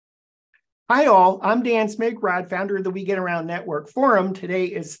Hi all, I'm Dan Smigrod, founder of the We Get Around Network Forum. Today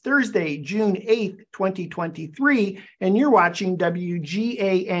is Thursday, June 8th, 2023, and you're watching WGAN-TV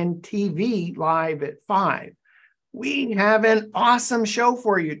live at 5. We have an awesome show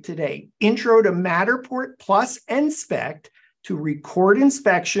for you today. Intro to Matterport plus NSPECT to record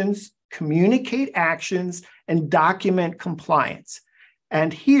inspections, communicate actions, and document compliance.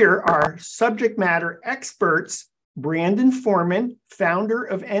 And here are subject matter experts, Brandon Foreman, founder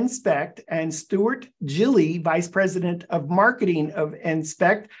of NSPECT, and Stuart Gilly, Vice President of Marketing of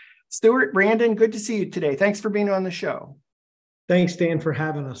NSPECT. Stuart, Brandon, good to see you today. Thanks for being on the show. Thanks, Dan, for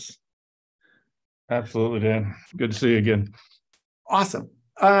having us. Absolutely, Dan. Good to see you again. Awesome.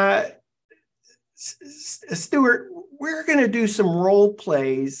 Stuart, we're going to do some role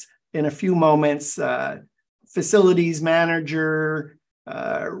plays in a few moments. Facilities manager,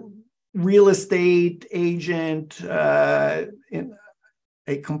 real estate agent, a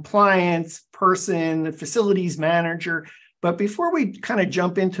compliance person, a facilities manager. But before we kind of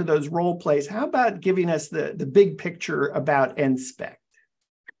jump into those role plays, how about giving us the big picture about NSPECT?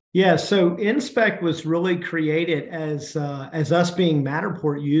 Yeah, so NSPECT was really created as us being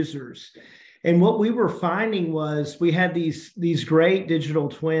Matterport users. And what we were finding was we had these great digital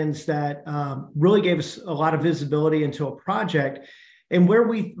twins that really gave us a lot of visibility into a project. And where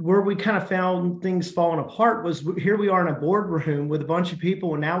we kind of found things falling apart was here we are in a boardroom with a bunch of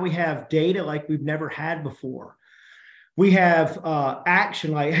people, and now we have data like we've never had before. We have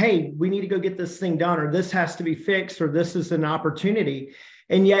action like, hey, we need to go get this thing done, or this has to be fixed, or this is an opportunity.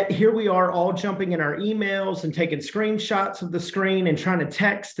 And yet here we are all jumping in our emails and taking screenshots of the screen and trying to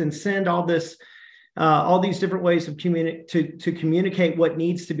text and send all these different ways of to communicate what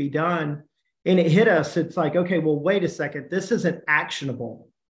needs to be done. And it hit us. It's like, okay, well, wait a second. This isn't actionable.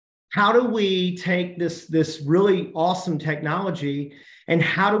 How do we take this really awesome technology and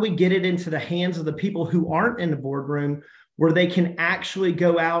how do we get it into the hands of the people who aren't in the boardroom where they can actually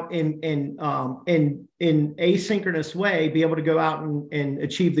go out in asynchronous way, be able to go out and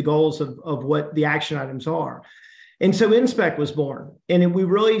achieve the goals of what the action items are? And so NSPECT was born. And we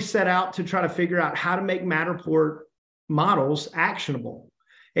really set out to try to figure out how to make Matterport models actionable.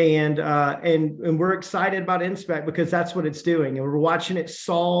 And we're excited about NSPECT because that's what it's doing. And we're watching it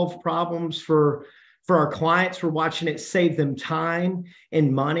solve problems for our clients. We're watching it save them time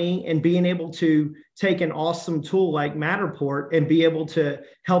and money, and being able to take an awesome tool like Matterport and be able to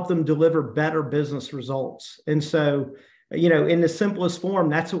help them deliver better business results. And so, in the simplest form,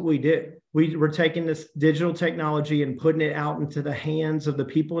 that's what we do. We're taking this digital technology and putting it out into the hands of the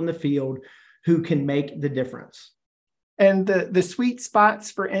people in the field who can make the difference. And the sweet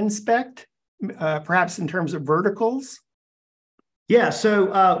spots for NSPECT, perhaps in terms of verticals? Yeah,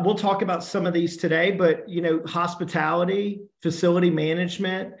 so we'll talk about some of these today, but, hospitality, facility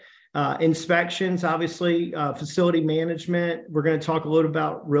management, inspections, obviously, facility management. We're going to talk a little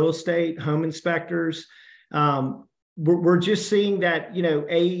about real estate, home inspectors. We're just seeing that,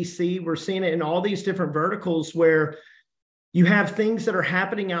 AEC, we're seeing it in all these different verticals where you have things that are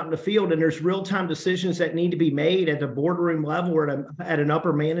happening out in the field, and there's real-time decisions that need to be made at the boardroom level or at an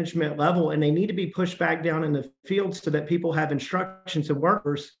upper management level, and they need to be pushed back down in the field so that people have instructions and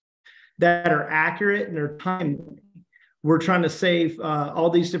workers that are accurate and are timely. We're trying to save all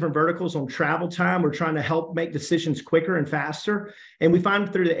these different verticals on travel time. We're trying to help make decisions quicker and faster. And we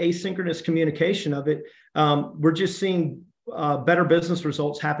find through the asynchronous communication of it, we're just seeing better business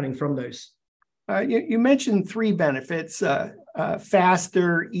results happening from those. You mentioned three benefits: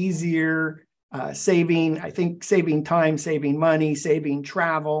 faster, easier, saving time, saving money, saving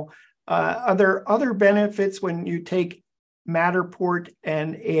travel. Are there other benefits when you take Matterport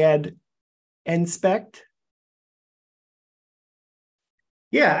and add NSPECT?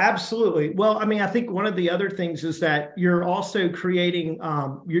 Yeah, absolutely. Well, I think one of the other things is that you're also creating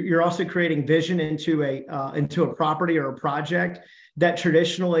vision into a property or a project that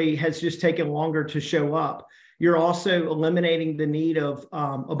traditionally has just taken longer to show up. You're also eliminating the need of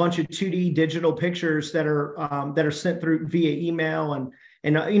a bunch of 2D digital pictures that are sent through via email,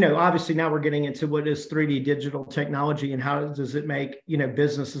 and obviously now we're getting into what is 3D digital technology and how does it make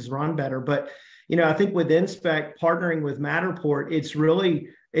businesses run better. But I think with NSPECT partnering with Matterport,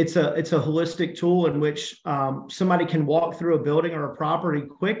 it's a holistic tool in which somebody can walk through a building or a property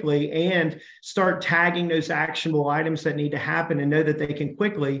quickly and start tagging those actionable items that need to happen and know that they can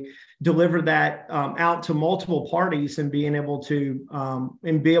quickly deliver that out to multiple parties and be able to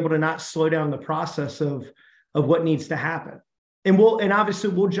not slow down the process of what needs to happen. And obviously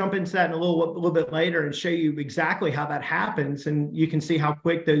we'll jump into that in a little bit later and show you exactly how that happens, and you can see how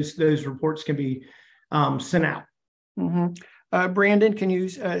quick those reports can be sent out. Mm-hmm. Brandon, can you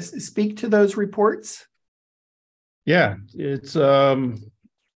speak to those reports? Yeah, it's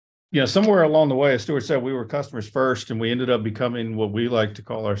somewhere along the way, as Stuart said, we were customers first, and we ended up becoming what we like to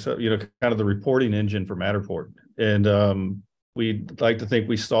call ourselves, kind of the reporting engine for Matterport. And we'd like to think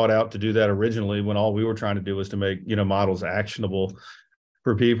we sought out to do that originally when all we were trying to do was to make, models actionable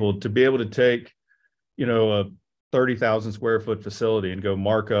for people to be able to take, a 30,000 square foot facility and go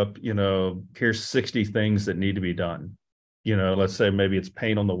mark up, here's 60 things that need to be done. Let's say maybe it's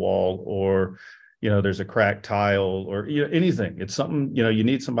paint on the wall, or there's a cracked tile, or anything. It's something, you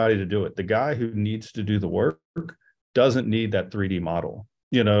need somebody to do it. The guy who needs to do the work doesn't need that 3D model.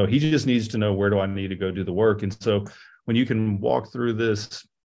 He just needs to know, where do I need to go do the work? And so when you can walk through this,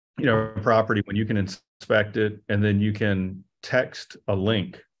 property, when you can inspect it, and then you can text a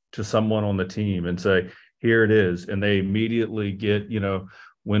link to someone on the team and say, here it is, and they immediately get,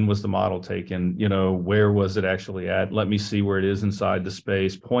 when was the model taken? Where was it actually at? Let me see where it is inside the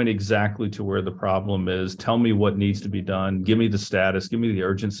space. Point exactly to where the problem is. Tell me what needs to be done. Give me the status. Give me the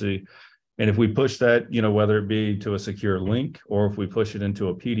urgency. And if we push that, whether it be to a secure link, or if we push it into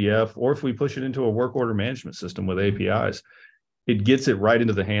a PDF, or if we push it into a work order management system with APIs, it gets it right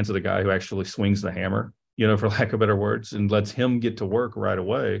into the hands of the guy who actually swings the hammer, for lack of better words, and lets him get to work right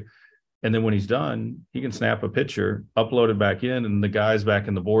away. And then when he's done, he can snap a picture, upload it back in, and the guys back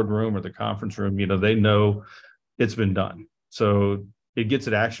in the boardroom or the conference room, they know it's been done. So it gets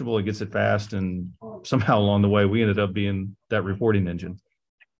it actionable, it gets it fast, and somehow along the way, we ended up being that reporting engine.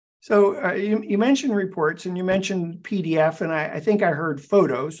 So you mentioned reports, and you mentioned PDF, and I think I heard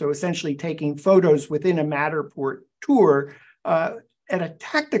photos. So essentially taking photos within a Matterport tour. At a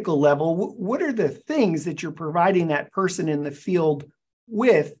tactical level, what are the things that you're providing that person in the field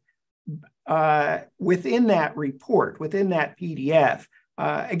with within that report, within that PDF?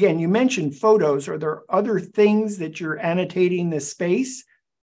 Again, you mentioned photos. Are there other things that you're annotating the space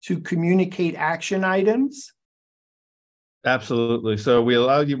to communicate action items? Absolutely. So we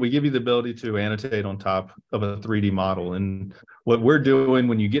give you the ability to annotate on top of a 3D model. And what we're doing,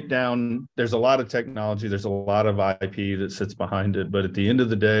 when you get down, there's a lot of technology, there's a lot of IP that sits behind it. But at the end of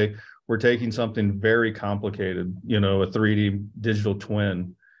the day, we're taking something very complicated, a 3D digital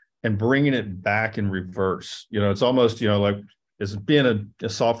twin, and bringing it back in reverse. It's almost, like, as being a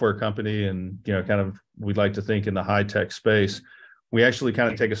software company, and, kind of, we'd like to think in the high tech space, we actually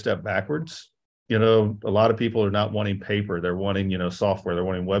kind of take a step backwards. A lot of people are not wanting paper. They're wanting, software, they're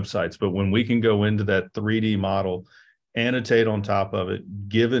wanting websites. But when we can go into that 3D model, annotate on top of it,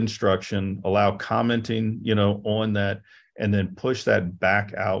 give instruction, allow commenting, on that, and then push that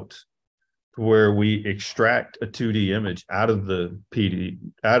back out to where we extract a 2D image out of the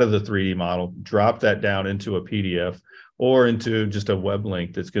 3D model, drop that down into a PDF or into just a web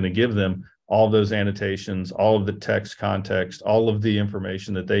link that's going to give them all those annotations, all of the text context, all of the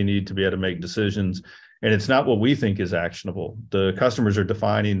information that they need to be able to make decisions. And it's not what we think is actionable. The customers are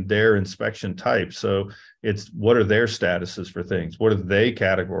defining their inspection type. So it's, what are their statuses for things? What do they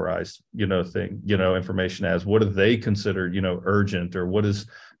categorize, information as? What do they consider, urgent, or what is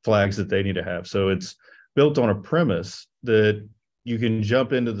flags that they need to have? So it's built on a premise that you can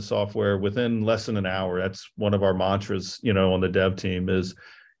jump into the software within less than an hour. That's one of our mantras, on the dev team, is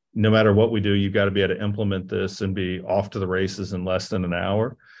no matter what we do, you've got to be able to implement this and be off to the races in less than an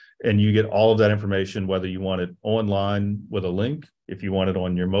hour. And you get all of that information, whether you want it online with a link, if you want it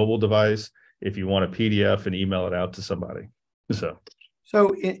on your mobile device, if you want a PDF and email it out to somebody.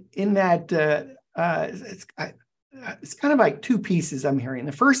 So in that, it's kind of like two pieces I'm hearing.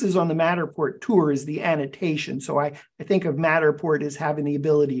 The first is on the Matterport tour is the annotation. So I think of Matterport as having the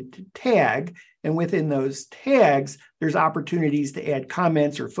ability to tag, and within those tags, there's opportunities to add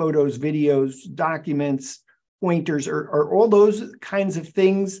comments or photos, videos, documents, pointers, or all those kinds of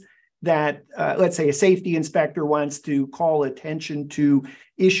things that, let's say a safety inspector wants to call attention to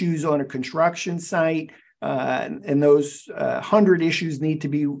issues on a construction site, and those 100 issues need to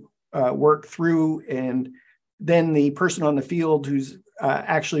be worked through, and then the person on the field who's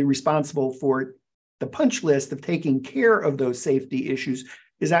actually responsible for the punch list of taking care of those safety issues,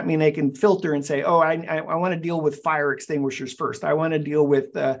 does that mean they can filter and say, oh, I want to deal with fire extinguishers first. I want to deal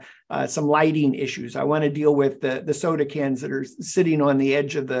with some lighting issues. I want to deal with the soda cans that are sitting on the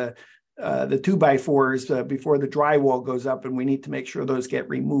edge of the 2x4s before the drywall goes up, and we need to make sure those get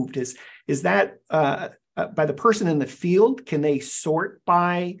removed. Is that by the person in the field? Can they sort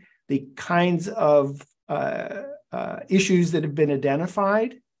by the kinds of issues that have been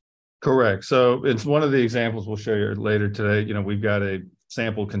identified? Correct. So it's one of the examples we'll show you later today. We've got a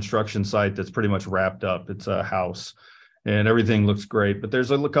sample construction site that's pretty much wrapped up. It's a house and everything looks great, but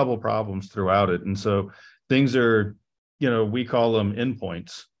there's a couple of problems throughout it. And so things are, we call them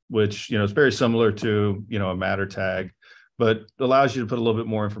endpoints, which, it's very similar to, a matter tag, but allows you to put a little bit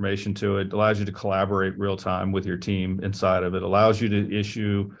more information to it, allows you to collaborate real time with your team inside of it, allows you to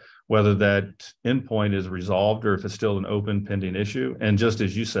issue whether that endpoint is resolved or if it's still an open pending issue. And just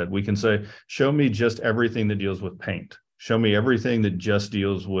as you said, we can say, show me just everything that deals with paint. Show me everything that just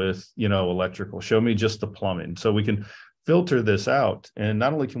deals with, electrical. Show me just the plumbing. So we can filter this out. And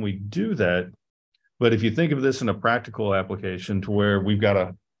not only can we do that, but if you think of this in a practical application to where we've got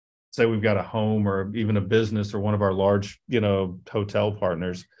a home or even a business or one of our large, hotel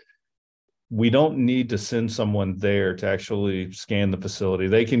partners, we don't need to send someone there to actually scan the facility.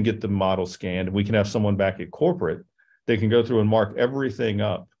 They can get the model scanned. We can have someone back at corporate. They can go through and mark everything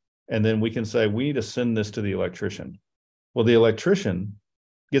up. And then we can say, we need to send this to the electrician. Well, the electrician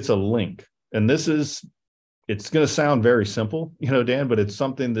gets a link. And it's going to sound very simple, Dan, but it's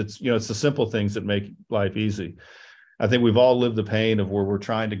something that's, it's the simple things that make life easy. I think we've all lived the pain of where we're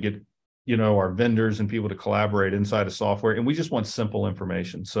trying to get, our vendors and people to collaborate inside of software, and we just want simple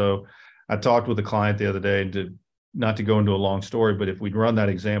information. So I talked with a client the other day, not to go into a long story, but if we run that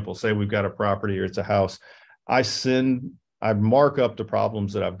example, say we've got a property or it's a house, I mark up the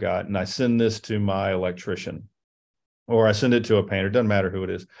problems that I've got and I send this to my electrician or I send it to a painter, doesn't matter who it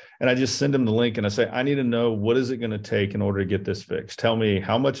is. And I just send them the link and I say, I need to know, what is it going to take in order to get this fixed? Tell me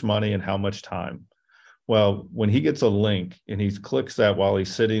how much money and how much time. Well, when he gets a link and he clicks that while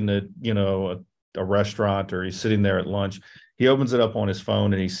he's sitting at, a restaurant or he's sitting there at lunch, he opens it up on his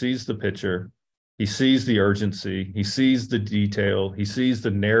phone and he sees the picture, he sees the urgency, he sees the detail, he sees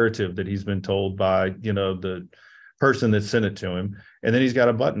the narrative that he's been told by, the person that sent it to him. And then he's got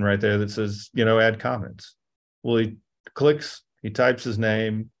a button right there that says, add comments. Well, he clicks, he types his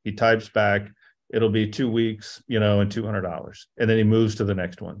name, he types back, it'll be 2 weeks, and $200. And then he moves to the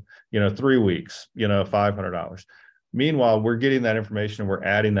next one, 3 weeks, $500. Meanwhile, we're getting that information and we're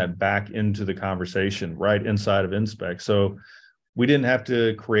adding that back into the conversation right inside of NSPECT. So we didn't have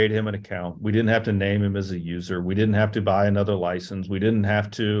to create him an account. We didn't have to name him as a user. We didn't have to buy another license. We didn't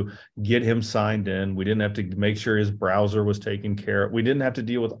have to get him signed in. We didn't have to make sure his browser was taken care of. We didn't have to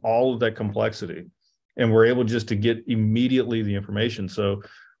deal with all of that complexity. And we're able just to get immediately the information. So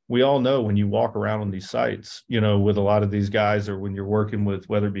we all know when you walk around on these sites, with a lot of these guys, or when you're working with,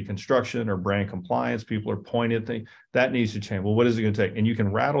 whether it be construction or brand compliance, people are pointing at things that needs to change. Well, what is it going to take? And you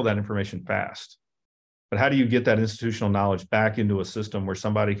can rattle that information fast. But how do you get that institutional knowledge back into a system where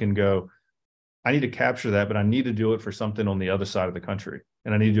somebody can go, I need to capture that, but I need to do it for something on the other side of the country,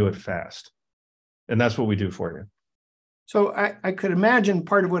 and I need to do it fast. And that's what we do for you. So I could imagine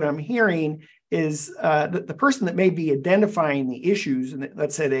part of what I'm hearing is the person that may be identifying the issues, and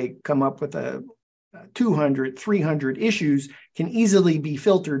let's say they come up with 200, 300 issues, can easily be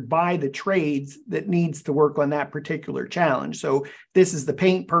filtered by the trades that needs to work on that particular challenge. So this is the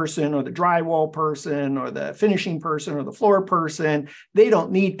paint person or the drywall person or the finishing person or the floor person. They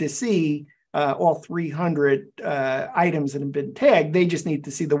don't need to see all 300 items that have been tagged. They just need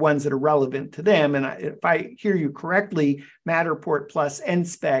to see the ones that are relevant to them. And if I hear you correctly, Matterport plus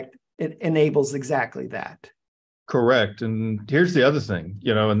NSPECT, it enables exactly that. Correct. And here's the other thing,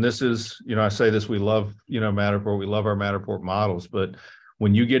 and this is, I say this, we love, Matterport, we love our Matterport models, but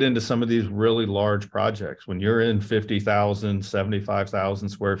when you get into some of these really large projects, when you're in 50,000, 75,000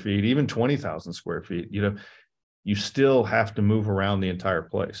 square feet, even 20,000 square feet, you still have to move around the entire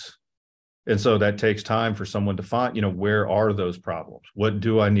place. And so that takes time for someone to find, where are those problems? What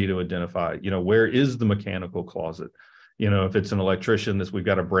do I need to identify? Where is the mechanical closet? If it's an electrician, we've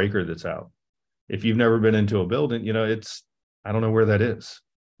got a breaker that's out. If you've never been into a building, I don't know where that is.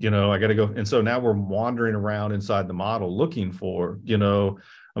 I got to go. And so now we're wandering around inside the model looking for,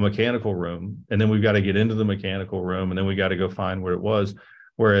 a mechanical room. And then we've got to get into the mechanical room, and then we got to go find where it was.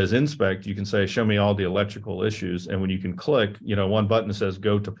 Whereas NSPECT, you can say, show me all the electrical issues. And when you can click, one button that says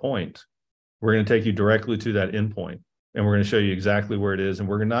go to point, we're going to take you directly to that endpoint. And we're going to show you exactly where it is. And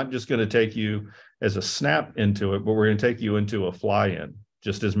we're not just going to take you as a snap into it, but we're going to take you into a fly-in,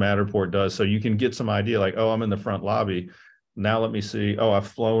 just as Matterport does. So you can get some idea like, oh, I'm in the front lobby. Now let me see. Oh, I've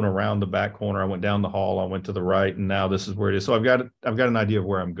flown around the back corner. I went down the hall. I went to the right. And now this is where it is. So I've got an idea of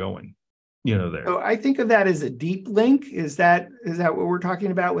where I'm going, there. So I think of that as a deep link. Is that what we're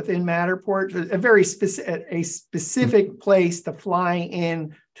talking about within Matterport? A very specific place to fly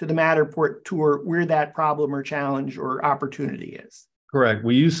in to the Matterport tour where that problem or challenge or opportunity is. Correct.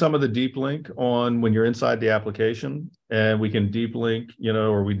 We use some of the deep link on when you're inside the application, and we can deep link,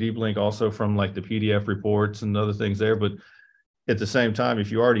 or we deep link also from like the PDF reports and other things there. But at the same time,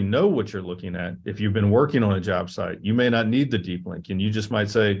 if you already know what you're looking at, if you've been working on a job site, you may not need the deep link, and you just might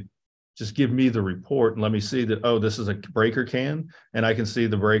say, Just give me the report and let me see that, oh, this is a breaker can, and I can see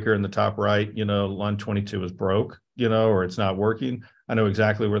the breaker in the top right, line 22 is broke, or it's not working. I know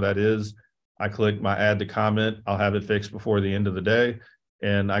exactly where that is. I click my add to comment. I'll have it fixed before the end of the day.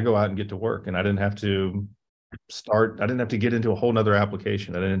 And I go out and get to work. And I didn't have to get into a whole nother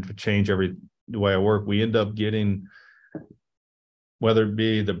application. I didn't have to change the way I work. We end up getting, whether it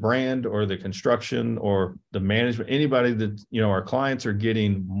be the brand or the construction or the management, anybody that, our clients are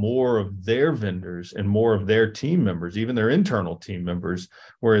getting more of their vendors and more of their team members, even their internal team members,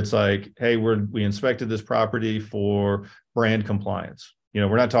 where it's like, hey, we inspected this property for brand compliance.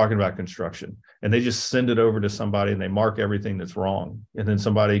 We're not talking about construction, and they just send it over to somebody and they mark everything that's wrong. And then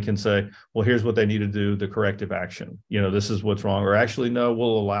somebody can say, well, here's what they need to do, the corrective action. This is what's wrong, or actually, no,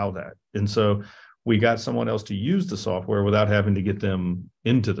 we'll allow that. And so we got someone else to use the software without having to get them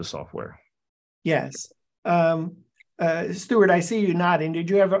into the software. Yes. Stuart, I see you nodding. Did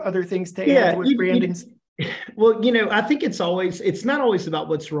you have other things to add with Brandon's? Well, I think it's not always about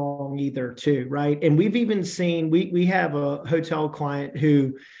what's wrong either, too, right? And we've even seen, we have a hotel client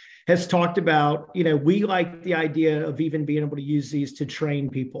who has talked about, we like the idea of even being able to use these to train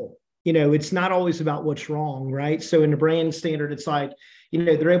people. It's not always about what's wrong, right? So in the brand standard, it's like,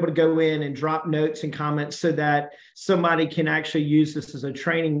 they're able to go in and drop notes and comments so that somebody can actually use this as a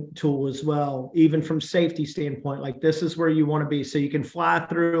training tool as well, even from safety standpoint, like this is where you want to be. So you can fly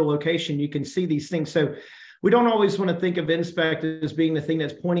through a location, you can see these things. So we don't always want to think of Inspect as being the thing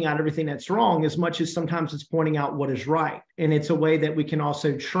that's pointing out everything that's wrong, as much as sometimes it's pointing out what is right. And it's a way that we can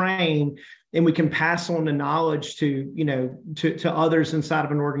also train and we can pass on the knowledge to others inside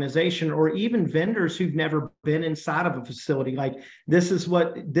of an organization, or even vendors who've never been inside of a facility. Like, this is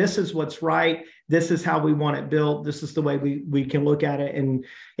what's right. This is how we want it built. This is the way we can look at it. And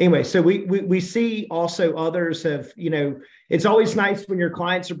anyway, so we see also others have, it's always nice when your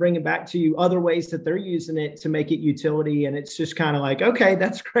clients are bringing back to you other ways that they're using it to make it utility. And it's just kind of like, okay,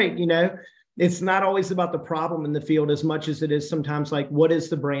 that's great. It's not always about the problem in the field as much as it is sometimes like, what is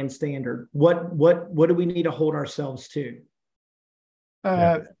the brand standard? What do we need to hold ourselves to?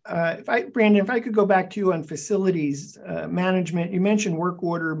 Brandon, if I could go back to you on facilities management, you mentioned work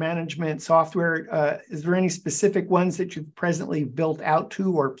order management software. Is there any specific ones that you've presently built out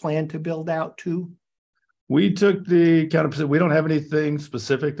to or plan to build out to? We took the kind of, we don't have anything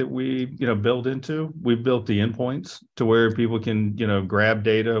specific that we, build into. We've built the endpoints to where people can, grab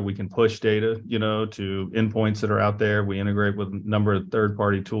data. We can push data, to endpoints that are out there. We integrate with a number of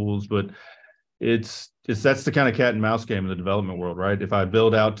third-party tools, but that's the kind of cat and mouse game in the development world, right? If I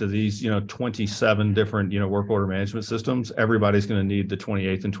build out to these, 27 different, work order management systems, everybody's going to need the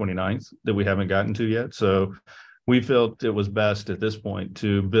 28th and 29th that we haven't gotten to yet. So we felt it was best at this point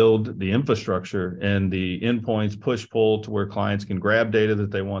to build the infrastructure and the endpoints push-pull to where clients can grab data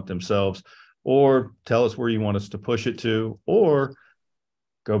that they want themselves, or tell us where you want us to push it to, or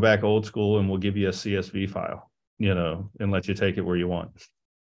go back old school and we'll give you a CSV file, and let you take it where you want.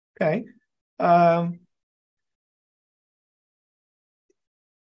 Okay.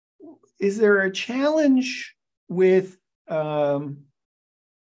 Is there a challenge with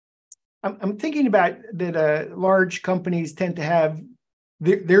I'm thinking about that large companies tend to have,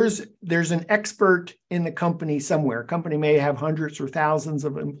 there's an expert in the company somewhere. A company may have hundreds or thousands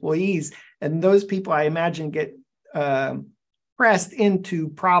of employees, and those people, I imagine, get pressed into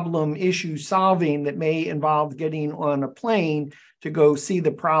problem issue solving that may involve getting on a plane to go see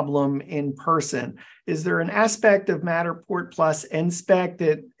the problem in person. Is there an aspect of Matterport plus NSPECT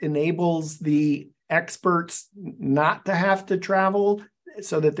that enables the experts not to have to travel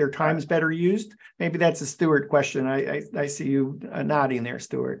so that their time is better used? Maybe that's a Stuart question. I see you nodding there,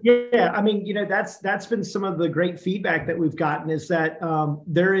 Stuart. Yeah, I mean, that's been some of the great feedback that we've gotten, is that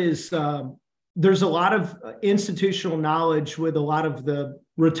there's a lot of institutional knowledge with a lot of the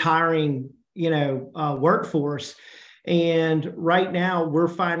retiring, workforce. And right now we're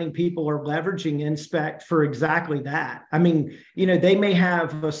finding people are leveraging NSPECT for exactly that. I mean, they may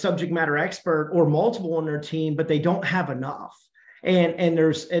have a subject matter expert or multiple on their team, but they don't have enough. And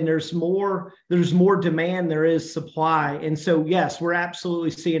there's more demand, there is supply. And so, yes, we're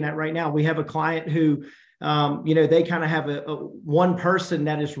absolutely seeing that right now. We have a client who, they kind of have a one person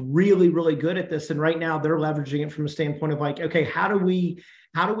that is really, really good at this. And right now they're leveraging it from a standpoint of like, okay, how do we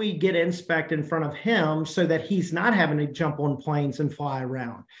get NSPECT in front of him so that he's not having to jump on planes and fly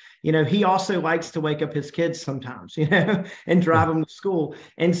around? He also likes to wake up his kids sometimes, and drive them to school.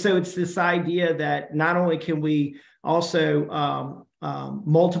 And so it's this idea that not only can we also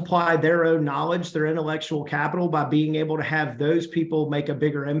multiply their own knowledge, their intellectual capital, by being able to have those people make a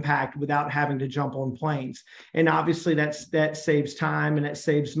bigger impact without having to jump on planes. And obviously that saves time and it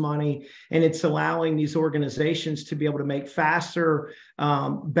saves money, and it's allowing these organizations to be able to make faster,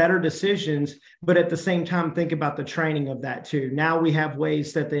 better decisions, but at the same time, think about the training of that too. Now we have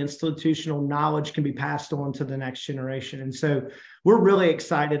ways that the institutional knowledge can be passed on to the next generation. And so we're really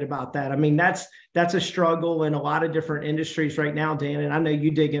excited about that. I mean, that's a struggle in a lot of different industries right now, Dan, and I know you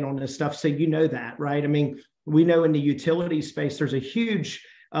dig in on this stuff, so you know that, right? I mean, we know in the utility space, there's a huge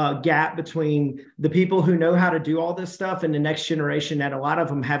gap between the people who know how to do all this stuff and the next generation, that a lot of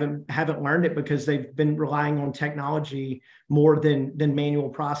them haven't learned it because they've been relying on technology more than manual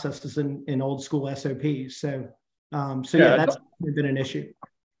processes and old school SOPs. So yeah, that's been an issue.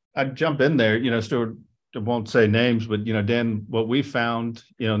 I'd jump in there, Stuart. I won't say names, but Dan, what we found,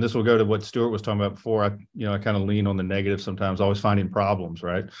 and this will go to what Stuart was talking about before. I kind of lean on the negative sometimes, always finding problems,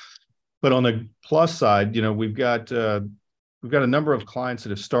 right? But on the plus side, we've got a number of clients that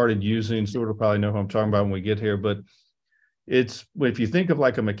have started using. Stuart will probably know who I'm talking about when we get here, but if you think of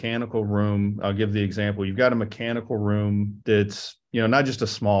like a mechanical room, I'll give the example. You've got a mechanical room that's not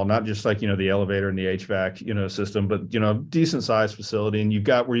just not just like the elevator and the HVAC system, but decent sized facility, and you've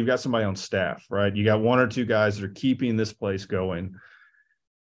got somebody on staff, right? You got one or two guys that are keeping this place going.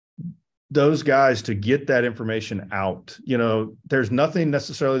 Those guys, to get that information out, there's nothing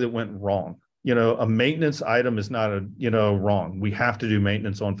necessarily that went wrong. A maintenance item is not wrong. We have to do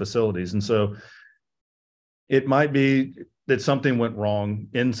maintenance on facilities, and so it might be that something went wrong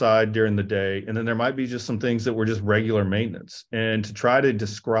inside during the day. And then there might be just some things that were just regular maintenance. And to try to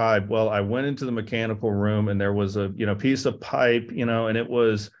describe, well, I went into the mechanical room and there was a, piece of pipe, and it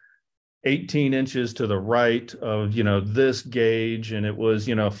was 18 inches to the right of, this gauge. And it was,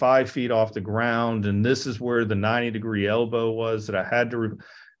 5 feet off the ground. And this is where the 90-degree elbow was that I had to,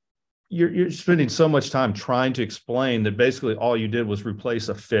 you're spending so much time trying to explain that basically all you did was replace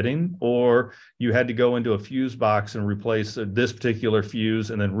a fitting, or you had to go into a fuse box and replace this particular fuse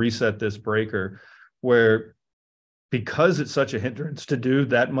and then reset this breaker, where because it's such a hindrance to do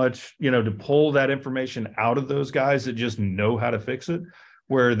that much, to pull that information out of those guys that just know how to fix it,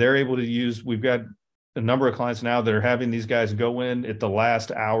 where they're able to use, we've got a number of clients now that are having these guys go in at the last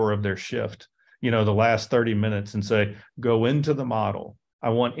hour of their shift, the last 30 minutes, and say, go into the model. I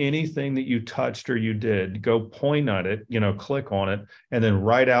want anything that you touched or you did, go point at it, click on it, and then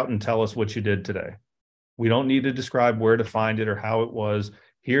write out and tell us what you did today. We don't need to describe where to find it or how it was.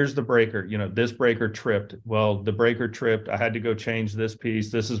 Here's the breaker, this breaker tripped. Well, the breaker tripped. I had to go change this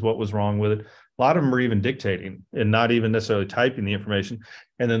piece. This is what was wrong with it. A lot of them are even dictating and not even necessarily typing the information.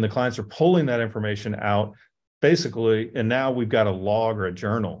 And then the clients are pulling that information out basically. And now we've got a log or a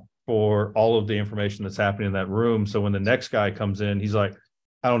journal for all of the information that's happening in that room. So when the next guy comes in, he's like,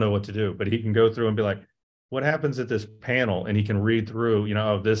 I don't know what to do, but he can go through and be like, what happens at this panel? And he can read through,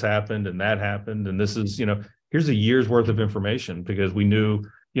 oh, this happened and that happened. And this is, here's a year's worth of information, because we knew,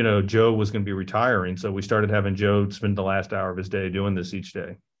 Joe was going to be retiring. So we started having Joe spend the last hour of his day doing this each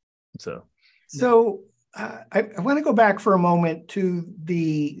day. So I want to go back for a moment to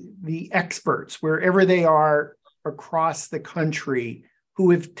the experts, wherever they are across the country, who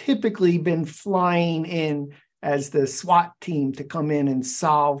have typically been flying in as the SWAT team to come in and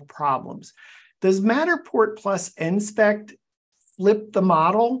solve problems. Does Matterport plus NSPECT flip the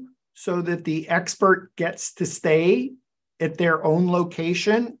model so that the expert gets to stay at their own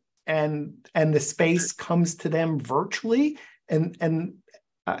location and the space comes to them virtually? And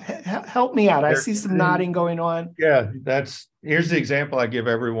help me out. I see some nodding going on. Yeah, here's the example I give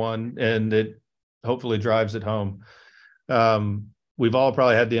everyone, and it hopefully drives it home. We've all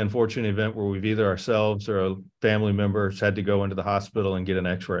probably had the unfortunate event where we've either ourselves or a family member has had to go into the hospital and get an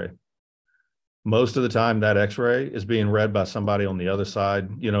x-ray. Most of the time that x-ray is being read by somebody on the other side,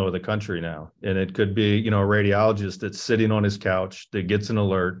 of the country now. And it could be, a radiologist that's sitting on his couch that gets an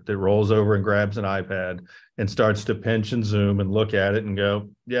alert, that rolls over and grabs an iPad and starts to pinch and zoom and look at it and go,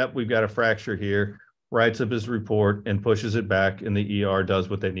 yep, we've got a fracture here, writes up his report and pushes it back, and the ER does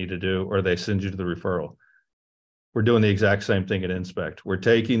what they need to do, or they send you to the referral. We're doing the exact same thing at NSPECT. We're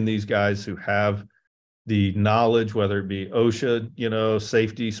taking these guys who have the knowledge, whether it be OSHA,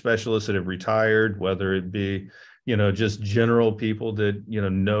 safety specialists that have retired, whether it be, just general people that,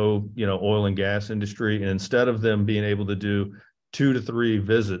 know, oil and gas industry. And instead of them being able to do 2 to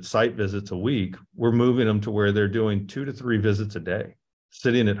 3 site visits a week, we're moving them to where they're doing 2 to 3 visits a day,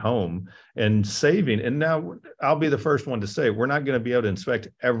 sitting at home and saving. And now I'll be the first one to say, we're not going to be able to inspect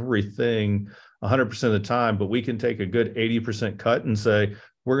everything 100% of the time, but we can take a good 80% cut and say,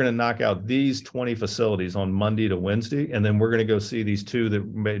 we're going to knock out these 20 facilities on Monday to Wednesday, and then we're going to go see these 2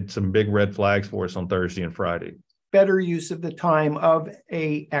 that made some big red flags for us on Thursday and Friday. Better use of the time of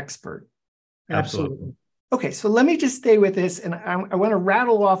a expert. Absolutely. Okay, so let me just stay with this, and I want to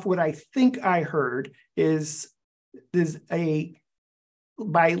rattle off what I think I heard is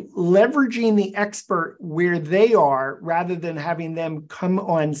by leveraging the expert where they are rather than having them come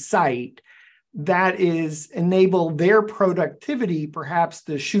on site, that is enable their productivity perhaps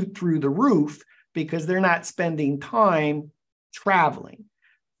to shoot through the roof because they're not spending time traveling.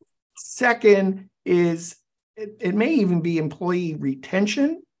 Second is it may even be employee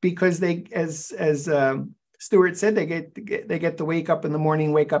retention because they, as Stuart said, they get to wake up in the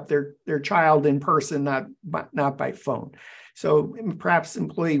morning, wake up their child in person, not by phone. So perhaps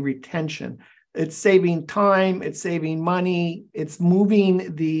employee retention. It's saving time, it's saving money, it's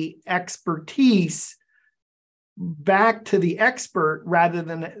moving the expertise back to the expert rather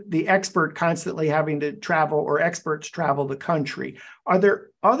than the expert constantly having to travel or experts travel the country. Are there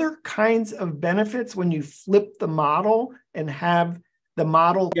other kinds of benefits when you flip the model and have the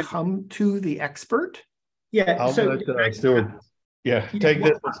model come to the expert? Yeah. I'll let Stuart. Yeah, take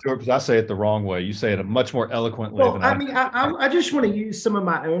this, Stuart, because I say it the wrong way. You say it much more eloquently than I do. I just want to use some of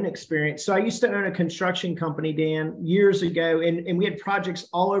my own experience. So I used to own a construction company, Dan, years ago, and we had projects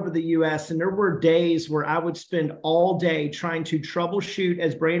all over the U.S. And there were days where I would spend all day trying to troubleshoot,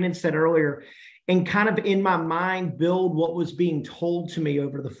 as Brandon said earlier, and kind of in my mind build what was being told to me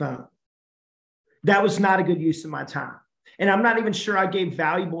over the phone. That was not a good use of my time. And I'm not even sure I gave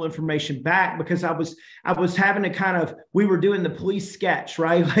valuable information back because I was having to kind of, we were doing the police sketch,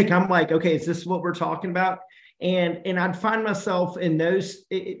 right? Like, I'm like, okay, is this what we're talking about? And I'd find myself in those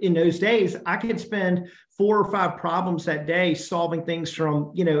days, I could spend 4 or 5 problems that day solving things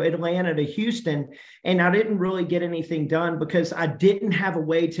from, Atlanta to Houston. And I didn't really get anything done because I didn't have a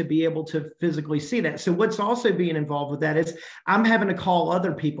way to be able to physically see that. So what's also being involved with that is I'm having to call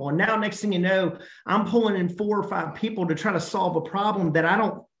other people. And now next thing you know, I'm pulling in 4 or 5 people to try to solve a problem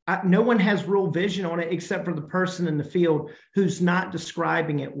that no one has real vision on it except for the person in the field who's not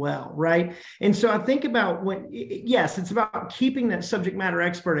describing it well, right? And so I think about yes, it's about keeping that subject matter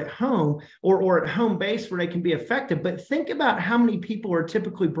expert at home or at home base where they can be effective. But think about how many people are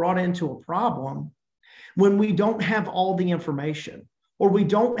typically brought into a problem when we don't have all the information, or we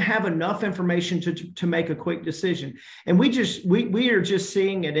don't have enough information to make a quick decision. And we are just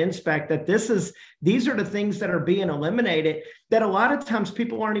seeing at NSPECT that these are the things that are being eliminated that a lot of times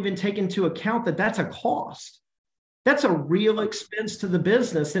people aren't even taking into account that's a cost. That's a real expense to the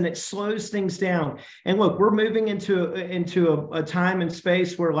business, and it slows things down. And look, we're moving into a time and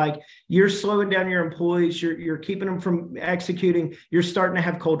space where, like, you're slowing down your employees, you're keeping them from executing, you're starting to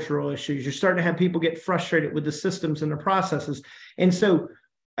have cultural issues, you're starting to have people get frustrated with the systems and the processes. And so,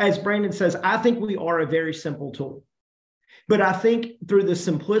 as Brandon says, I think we are a very simple tool. But I think through the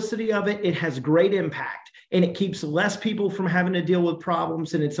simplicity of it, it has great impact, and it keeps less people from having to deal with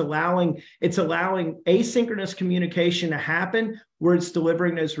problems, and it's allowing asynchronous communication to happen where it's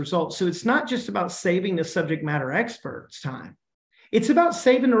delivering those results. So it's not just about saving the subject matter experts time. It's about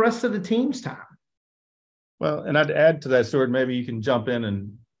saving the rest of the team's time. Well, and I'd add to that, Stuart, maybe you can jump in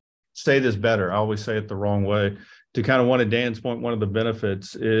and say this better. I always say it the wrong way. To kind of one of Dan's point, one of the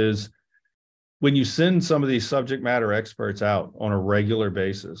benefits is when you send some of these subject matter experts out on a regular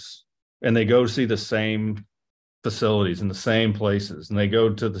basis and they go see the same facilities in the same places and they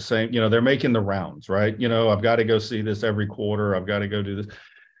go to the same, they're making the rounds, right? I've got to go see this every quarter. I've got to go do this.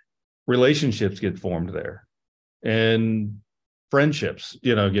 Relationships get formed there and friendships,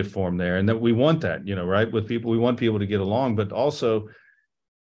 get formed there. And that we want that, right? With people, we want people to get along, but also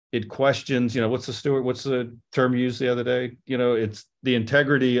it questions, what's the term used the other day? It's the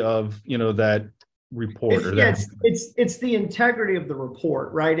integrity of, that report. It's the integrity of the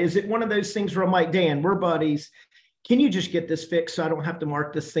report, right? Is it one of those things where I'm like, Dan, we're buddies. Can you just get this fixed so I don't have to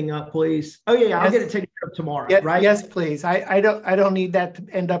mark this thing up, please? Oh yeah, I'll get it taken care of tomorrow, right? Yes, please. I don't need that to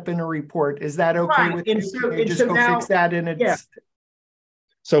end up in a report. Is that okay with you? Just go fix that and it's. Yeah.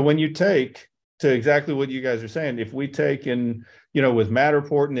 So when you take to exactly what you guys are saying, if we take in, with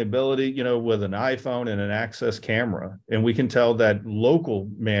Matterport and the ability, with an iPhone and an access camera, and we can tell that local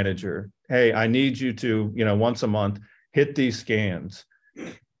manager, hey, I need you to, once a month, hit these scans.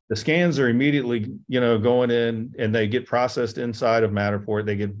 The scans are immediately, going in and they get processed inside of Matterport.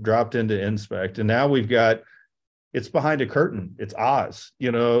 They get dropped into NSPECT. And now it's behind a curtain. It's Oz.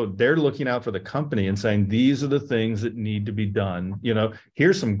 They're looking out for the company and saying, these are the things that need to be done.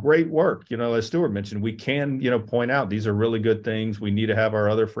 Here's some great work. As Stuart mentioned, we can, point out these are really good things. We need to have our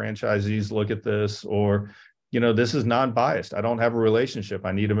other franchisees look at this, or this is non-biased. I don't have a relationship.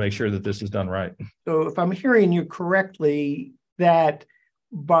 I need to make sure that this is done right. So if I'm hearing you correctly, that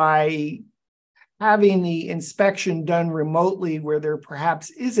by having the inspection done remotely where there perhaps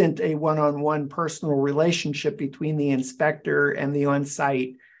isn't a one-on-one personal relationship between the inspector and the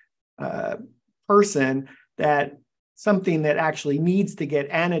on-site person, that something that actually needs to get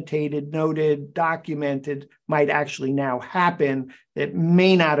annotated, noted, documented might actually now happen that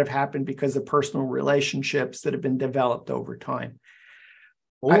may not have happened because of personal relationships that have been developed over time.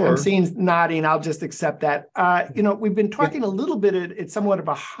 I'm seeing nodding. I'll just accept that. We've been talking a little bit at somewhat of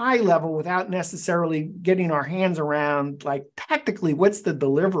a high level without necessarily getting our hands around, like, tactically, what's the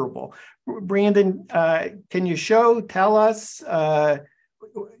deliverable? Brandon, can you tell us,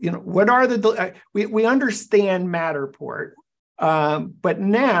 what are we understand Matterport, but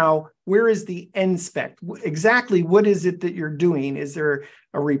now where is the NSPECT? Exactly what is it that you're doing? Is there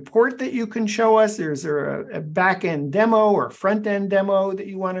a report that you can show us? Is there a back-end demo or front-end demo that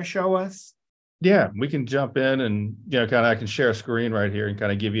you want to show us? Yeah, we can jump in and, I can share a screen right here and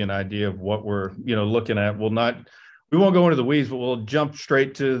kind of give you an idea of what we're, looking at. We won't go into the weeds, but we'll jump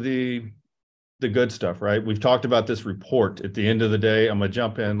straight to the good stuff, right? We've talked about this report. At the end of the day, I'm going to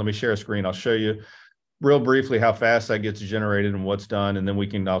jump in. Let me share a screen. I'll show you real briefly how fast that gets generated and what's done. And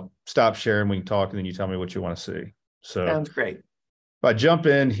then I'll stop sharing. We can talk, and then you tell me what you want to see. So sounds great. If I jump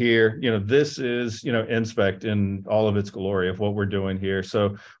in here, this is, NSPECT in all of its glory of what we're doing here.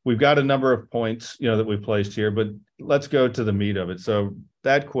 So we've got a number of points, that we've placed here, but let's go to the meat of it. So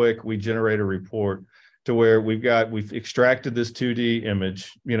that quick, we generate a report to where we've extracted this 2D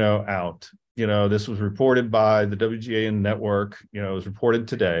image, out. This was reported by the WGAN network, it was reported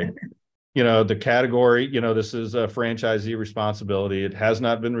today. The category, this is a franchisee responsibility. It has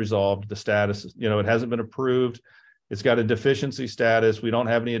not been resolved. The status, it hasn't been approved. It's got a deficiency status. We don't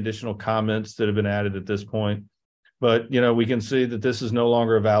have any additional comments that have been added at this point. But, we can see that this is no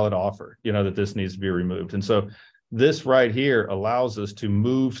longer a valid offer, that this needs to be removed. And so this right here allows us to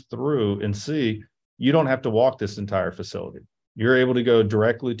move through and see, you don't have to walk this entire facility. You're able to go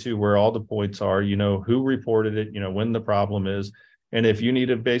directly to where all the points are, who reported it, when the problem is. And if you need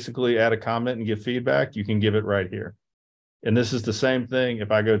to basically add a comment and give feedback, you can give it right here. And this is the same thing.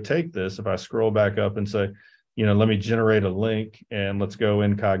 If I go take this, if I scroll back up and say, let me generate a link, and let's go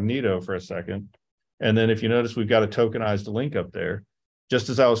incognito for a second. And then if you notice, we've got a tokenized link up there. Just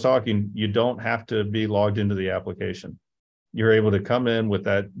as I was talking, you don't have to be logged into the application. You're able to come in with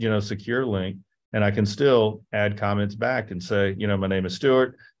that, secure link, and I can still add comments back and say, my name is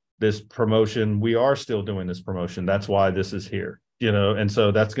Stuart. This promotion, we are still doing this promotion. That's why this is here. And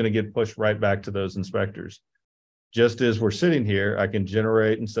so that's going to get pushed right back to those inspectors. Just as we're sitting here, I can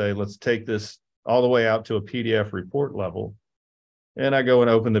generate and say, let's take this all the way out to a PDF report level. And I go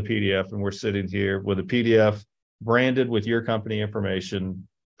and open the PDF, and we're sitting here with a PDF branded with your company information,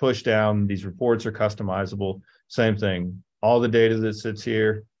 push down. These reports are customizable. Same thing. All the data that sits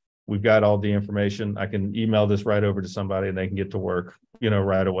here, we've got all the information. I can email this right over to somebody, and they can get to work,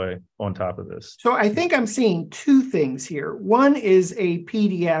 right away on top of this. So I think I'm seeing two things here. One is a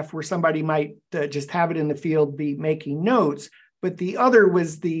PDF where somebody might just have it in the field, be making notes. But the other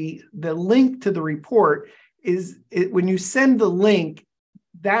was the link to the report. When you send the link,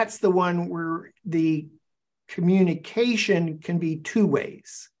 that's the one where the communication can be two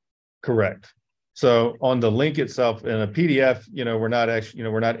ways. Correct. So on the link itself, in a PDF, we're not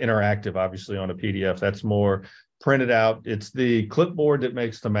interactive, obviously, on a PDF. That's more printed out. It's the clipboard that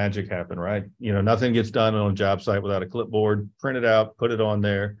makes the magic happen, right? Nothing gets done on a job site without a clipboard. Print it out, put it on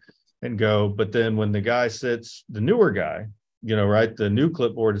there, and go. But then when the guy sits, the newer guy, right, the new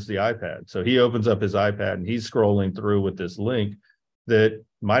clipboard is the iPad. So he opens up his iPad and he's scrolling through with this link that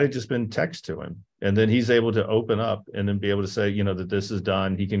might have just been text to him. And then he's able to open up and then be able to say, that this is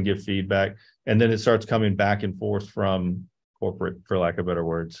done. He can give feedback. And then it starts coming back and forth from corporate, for lack of better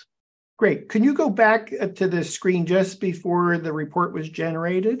words. Great. Can you go back to the screen just before the report was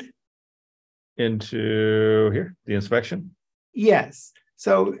generated? Into here, the inspection? Yes.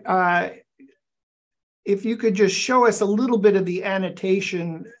 So if you could just show us a little bit of the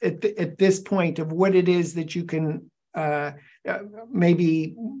annotation at this point of what it is that you can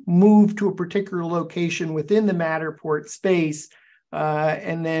maybe move to a particular location within the Matterport space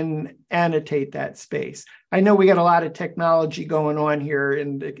and then annotate that space. I know we got a lot of technology going on here,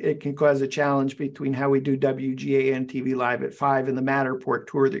 and it can cause a challenge between how we do WGAN-TV Live at 5 and the Matterport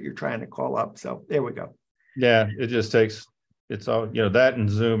tour that you're trying to call up. So there we go. Yeah, it just takes, it's all, that and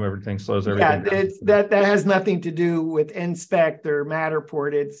Zoom, everything slows everything down. That has nothing to do with NSPECT or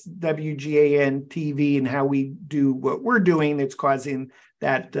Matterport. It's WGAN-TV and how we do what we're doing that's causing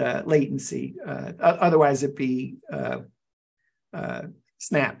latency. Otherwise, it'd be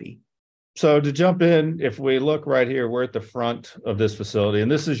snappy. So to jump in, if we look right here, we're at the front of this facility,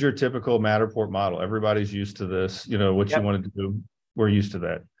 and this is your typical Matterport model. Everybody's used to this. You know, what you wanted to do, we're used to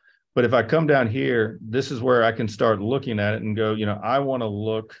that. But if I come down here, this is where I can start looking at it and go, you know, I want to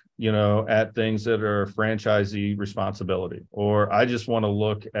look, you know, at things that are franchisee responsibility, or I just want to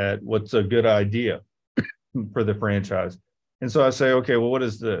look at what's a good idea for the franchise. And so I say, okay, well, what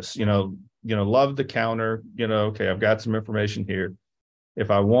is this? You know, love the counter, you know, okay, I've got some information here. If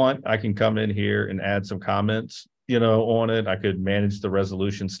I want, I can come in here and add some comments, you know, on it. I could manage the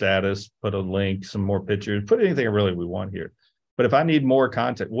resolution status, put a link, some more pictures, put anything really we want here. But if I need more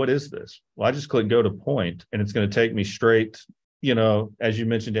content, what is this? Well, I just click go to point, and it's going to take me straight, you know, as you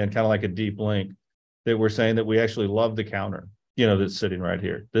mentioned, Dan, kind of like a deep link that we're saying that we actually love the counter, you know, that's sitting right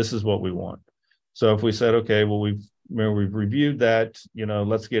here. This is what we want. So if we said, okay, well, we've reviewed that, you know,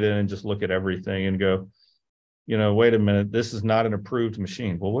 let's get in and just look at everything and go, you know, wait a minute, this is not an approved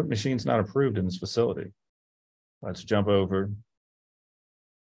machine. Well, what machine's not approved in this facility? Let's jump over,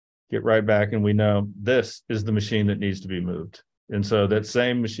 get right back, and we know this is the machine that needs to be moved. And so that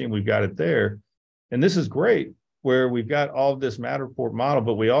same machine, we've got it there. And this is great where we've got all of this Matterport model,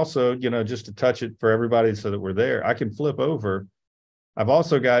 but we also, you know, just to touch it for everybody so that we're there, I can flip over. I've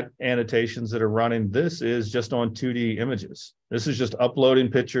also got annotations that are running. This is just on 2D images. This is just uploading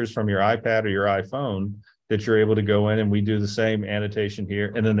pictures from your iPad or your iPhone that you're able to go in, and we do the same annotation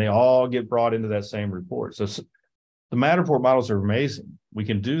here. And then they all get brought into that same report. So the Matterport models are amazing. We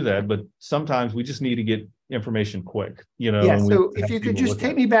can do that, but sometimes we just need to get information quick, you know. Yeah, so if you could just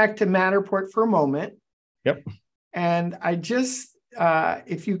take me back to Matterport for a moment. Yep. And I just,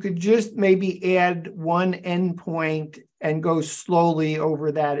 if you could just maybe add one endpoint and go slowly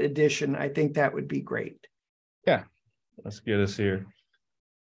over that addition, I think that would be great. Yeah, let's get us here.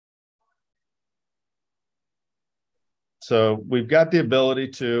 So we've got the ability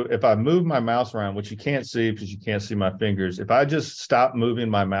to, if I move my mouse around, which you can't see because you can't see my fingers, if I just stop moving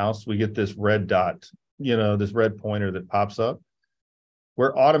my mouse, we get this red dot, you know, this red pointer that pops up.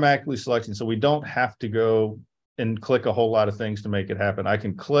 We're automatically selecting, so we don't have to go and click a whole lot of things to make it happen. I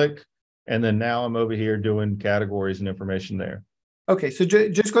can click, and then now I'm over here doing categories and information there. Okay, so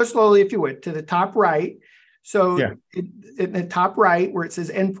just go slowly, if you would, to the top right. So yeah. In the top right, where it says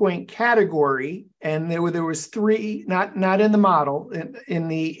endpoint category, and there was three, not in the model, in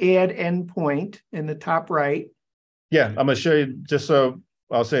the add endpoint in the top right. Yeah, I'm going to show you just so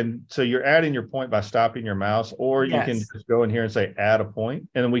I'll say, so you're adding your point by stopping your mouse, or you can just go in here and say add a point,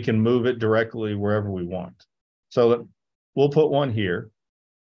 and then we can move it directly wherever we want. So we'll put one here.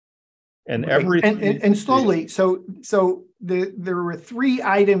 And and slowly, so there were three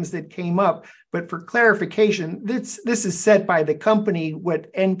items that came up, but for clarification, this is set by the company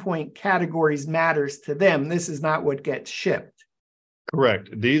what endpoint categories matters to them. This is not what gets shipped. Correct.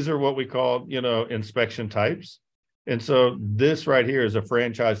 These are what we call, you know, inspection types. And so this right here is a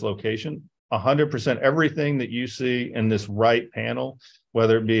franchise location. 100% everything that you see in this right panel,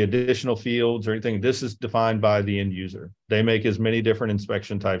 whether it be additional fields or anything, this is defined by the end user. They make as many different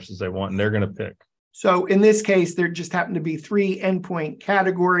inspection types as they want, and they're going to pick. So in this case, there just happen to be three endpoint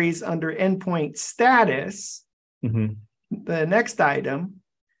categories under endpoint status. Mm-hmm. The next item,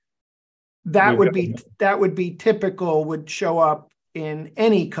 that would be typical, would show up in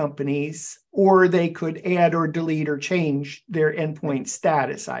any companies, or they could add or delete or change their endpoint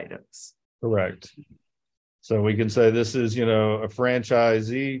status items. Correct. So we can say this is, you know, a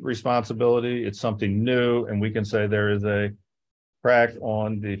franchisee responsibility. It's something new, and we can say there is a crack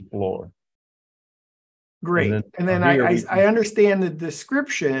on the floor. Great. And then I understand the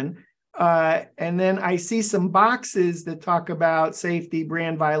description, and then I see some boxes that talk about safety,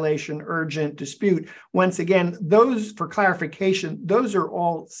 brand violation, urgent, dispute. Once again, those, for clarification, those are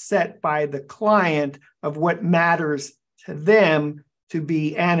all set by the client of what matters to them to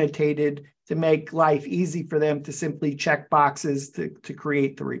be annotated to make life easy for them to simply check boxes to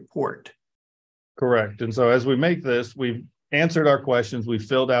create the report. Correct. And so as we make this, we've answered our questions, we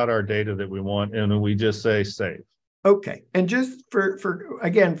filled out our data that we want, and we just say save. Okay. And just for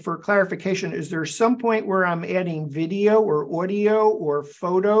clarification, is there some point where I'm adding video or audio or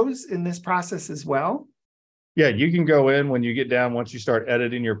photos in this process as well? Yeah, you can go in when you get down, once you start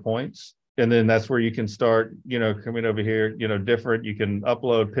editing your points. And then that's where you can start, you know, coming over here, you know, you can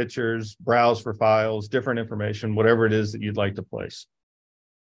upload pictures, browse for files, different information, whatever it is that you'd like to place.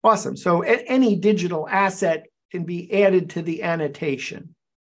 Awesome. So any digital asset can be added to the annotation.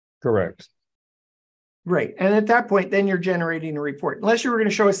 Correct. Great. And at that point, then you're generating a report. Unless you were going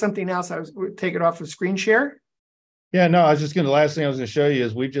to show us something else, I would take it off of screen share. Yeah, no, I was just going to, the last thing I was going to show you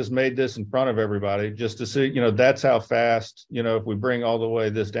is we've just made this in front of everybody just to see, that's how fast, if we bring all the way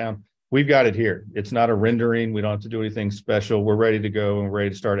this down, we've got it here. It's not a rendering. We don't have to do anything special. We're ready to go and we're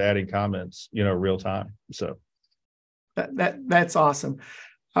ready to start adding comments, real time. So that's awesome.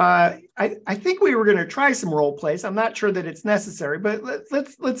 I think we were going to try some role plays. I'm not sure that it's necessary, but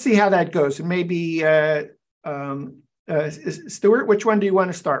let's see how that goes. And maybe Stuart, which one do you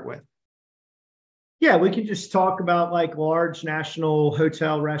want to start with? Yeah, we can just talk about like large national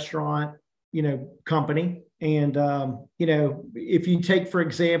hotel restaurant, company. And, if you take, for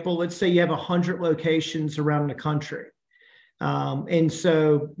example, let's say you have 100 locations around the country. And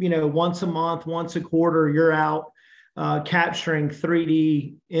so, once a month, once a quarter, you're out capturing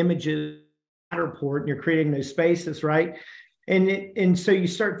 3D images, Matterport, and you're creating those spaces, right? And so you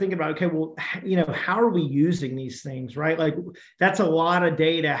start thinking about, okay, well, how are we using these things, right? Like that's a lot of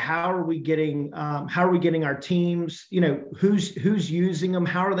data. How are we getting our teams, who's using them?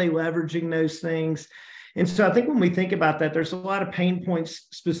 How are they leveraging those things? And so I think when we think about that, there's a lot of pain points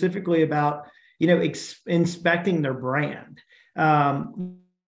specifically about, inspecting their brand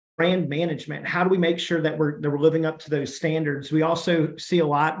management. How do we make sure that we're living up to those standards? We also see a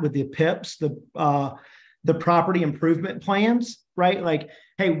lot with the PIPs, the property improvement plans, right? Like,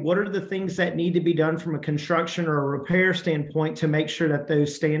 hey, what are the things that need to be done from a construction or a repair standpoint to make sure that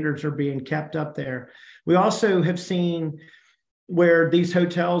those standards are being kept up there? We also have seen where these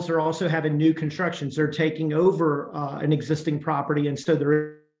hotels are also having new constructions. They're taking over an existing property. And so there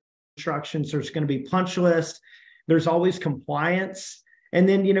are constructions, there's going to be punch lists. There's always compliance. And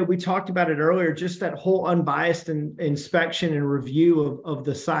then, we talked about it earlier, just that whole unbiased inspection and review of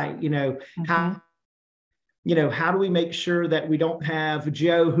the site, how do we make sure that we don't have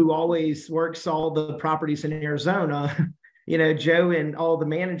Joe who always works all the properties in Arizona? Joe and all the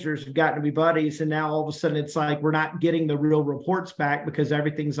managers have gotten to be buddies. And now all of a sudden it's like, we're not getting the real reports back because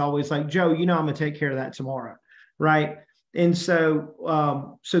everything's always like, Joe, I'm going to take care of that tomorrow. Right. And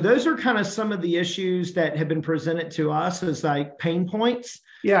so, so those are kind of some of the issues that have been presented to us as like pain points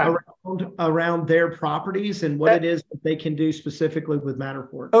around their properties and what it is that they can do specifically with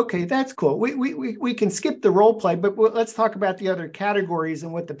Matterport. Okay, that's cool. We can skip the role play, but let's talk about the other categories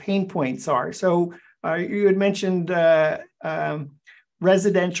and what the pain points are. So you had mentioned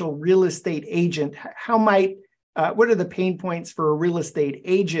residential real estate agent. What are the pain points for a real estate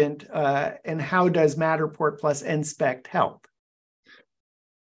agent, and how does Matterport plus NSPECT help?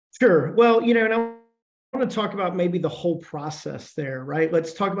 Sure. Well, and I want to talk about maybe the whole process there, right?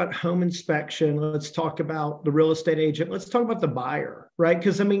 Let's talk about home inspection. Let's talk about the real estate agent. Let's talk about the buyer, right?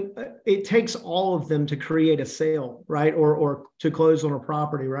 Because it takes all of them to create a sale, right? Or to close on a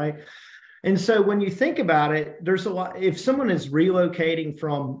property, right? And so when you think about it, there's a lot. If someone is relocating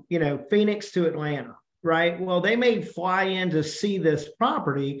from, Phoenix to Atlanta, right? Well, they may fly in to see this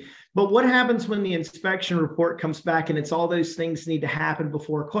property, but what happens when the inspection report comes back and it's all those things need to happen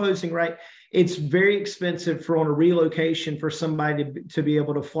before closing, right? It's very expensive on a relocation for somebody to be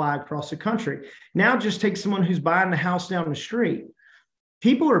able to fly across the country. Now just take someone who's buying the house down the street.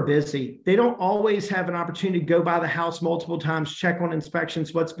 People are busy. They don't always have an opportunity to go by the house multiple times, check on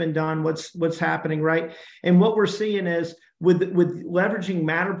inspections, what's been done, what's happening, right? And what we're seeing is with leveraging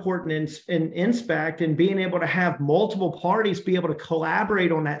Matterport and NSPECT and being able to have multiple parties be able to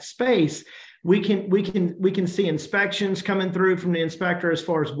collaborate on that space, we can see inspections coming through from the inspector as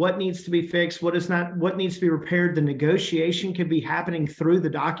far as what needs to be fixed, what needs to be repaired. The negotiation could be happening through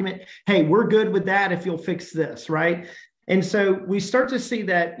the document. Hey, we're good with that if you'll fix this, right? And so we start to see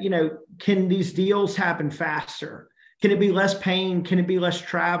that, can these deals happen faster? Can it be less pain? Can it be less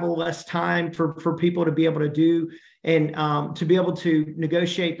travel, less time for people to be able to do and to be able to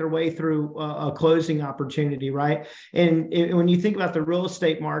negotiate their way through a closing opportunity, right? And when you think about the real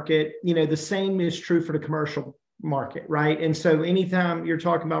estate market, the same is true for the commercial market, right? And so anytime you're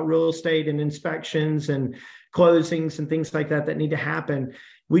talking about real estate and inspections and closings and things like that need to happen,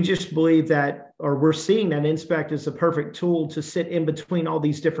 we just believe that, or we're seeing that NSPECT is the perfect tool to sit in between all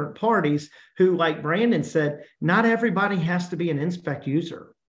these different parties who, like Brandon said, not everybody has to be an NSPECT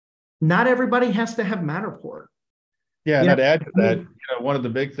user. Not everybody has to have Matterport. Yeah, and I'd add to that, one of the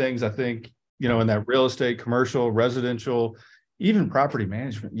big things I think, in that real estate, commercial, residential, even property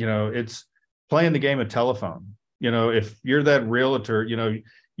management, it's playing the game of telephone. If you're that realtor,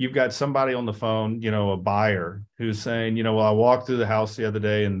 you've got somebody on the phone, a buyer who's saying, well, I walked through the house the other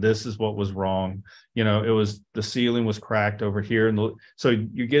day and this is what was wrong. It was the ceiling was cracked over here. And so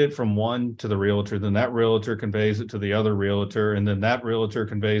you get it from one to the realtor, then that realtor conveys it to the other realtor. And then that realtor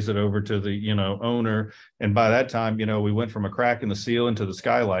conveys it over to the, owner. And by that time, we went from a crack in the ceiling to the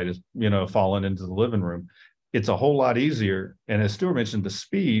skylight is, falling into the living room. it's a whole lot easier. And as Stuart mentioned, the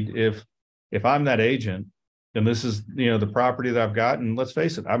speed, if I'm that agent and this is, the property that I've gotten, let's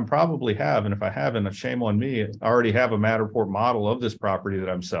face it, I'm probably have, and if I haven't, shame on me, I already have a Matterport model of this property that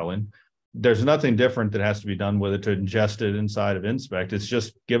I'm selling. There's nothing different that has to be done with it to ingest it inside of Inspect. It's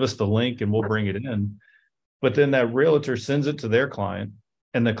just give us the link and we'll bring it in. But then that realtor sends it to their client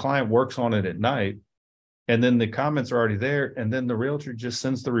and the client works on it at night. And then the comments are already there. And then the realtor just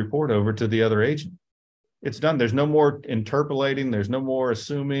sends the report over to the other agent. It's done. There's no more interpolating. There's no more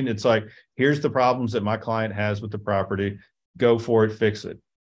assuming. It's like, here's the problems that my client has with the property. Go for it, fix it.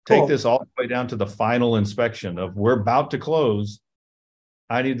 Take this all the way down to the final inspection of we're about to close.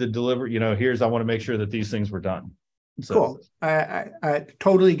 I need to deliver, I want to make sure that these things were done. So. Cool. I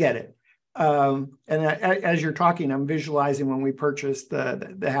totally get it. As you're talking, I'm visualizing when we purchased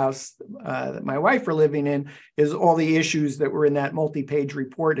the house that my wife were living in, is all the issues that were in that multi-page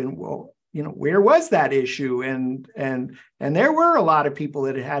report. And where was that issue? And there were a lot of people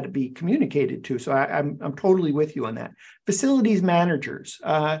that it had to be communicated to. So I'm totally with you on that. Facilities managers,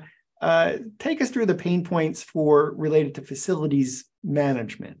 take us through the pain points related to facilities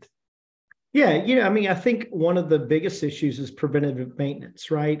management. Yeah, I think one of the biggest issues is preventative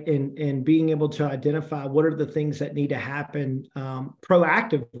maintenance, right? And being able to identify what are the things that need to happen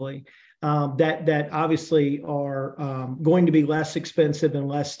proactively that obviously are going to be less expensive and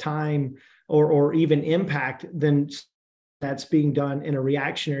less time or even impact than that's being done in a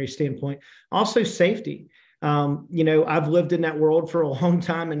reactionary standpoint. Also, safety. I've lived in that world for a long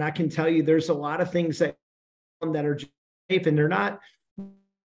time, and I can tell you there's a lot of things that are safe, and they're not.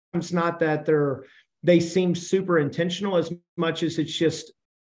 It's not that they seem super intentional as much as it's just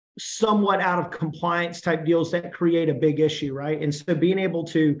somewhat out of compliance type deals that create a big issue, right? And so being able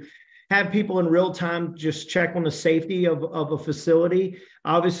to have people in real time just check on the safety of a facility.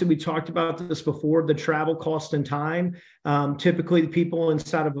 Obviously, we talked about this before, the travel cost and time. Typically, the people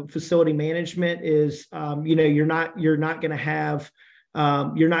inside of facility management is, you're not going to have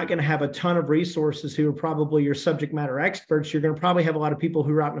a ton of resources who are probably your subject matter experts. You're going to probably have a lot of people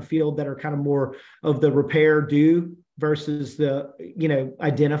who are out in the field that are kind of more of the repair do versus the,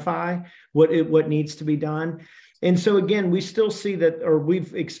 identify what needs to be done. And so again, we still see that, or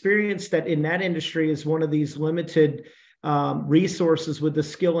we've experienced that in that industry is one of these limited resources with the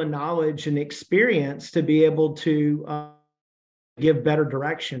skill and knowledge and experience to be able to give better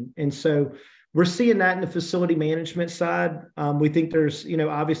direction. And so we're seeing that in the facility management side. We think there's,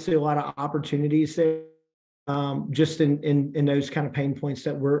 obviously a lot of opportunities there, just in those kind of pain points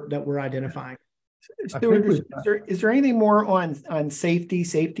that we're identifying. Stuart, is there anything more on safety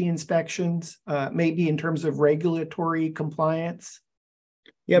inspections, maybe in terms of regulatory compliance?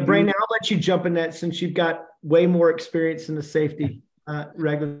 Yeah, Brandon, I'll let you jump in that since you've got way more experience in the safety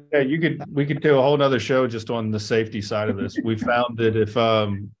regular. Yeah, we could do a whole nother show just on the safety side of this. We found that if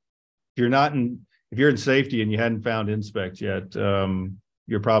you're in safety and you hadn't found Inspect yet,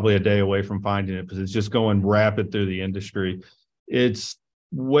 you're probably a day away from finding it because it's just going rapid through the industry. It's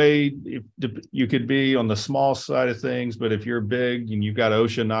you could be on the small side of things, but if you're big and you've got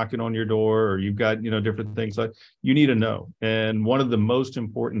OSHA knocking on your door or you've got, different things, like you need to know. And one of the most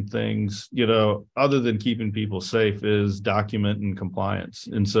important things, other than keeping people safe, is document and compliance.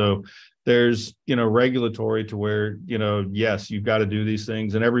 And so there's, regulatory to where, yes, you've got to do these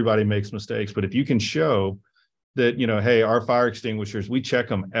things and everybody makes mistakes. But if you can show that, hey, our fire extinguishers, we check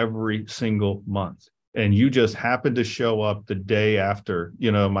them every single month, and you just happened to show up the day after,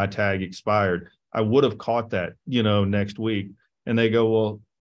 my tag expired, I would have caught that, next week. And they go, well,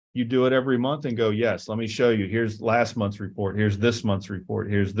 you do it every month, and go, yes, let me show you. Here's last month's report. Here's this month's report.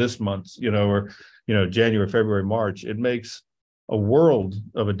 Here's this month's, or, January, February, March. It makes a world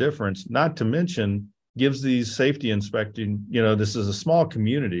of a difference, not to mention gives these safety inspecting, this is a small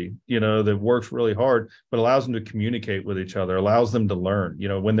community, that works really hard, but allows them to communicate with each other, allows them to learn,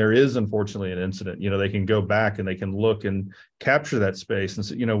 when there is unfortunately an incident, they can go back and they can look and capture that space and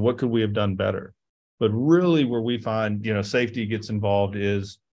say, what could we have done better? But really where we find, safety gets involved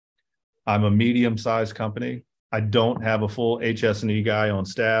is I'm a medium-sized company. I don't have a full HS&E guy on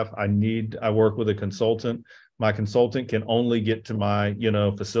staff. I work with a consultant. My consultant can only get to my,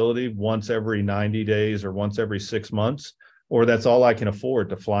 facility once every 90 days or once every 6 months, or that's all I can afford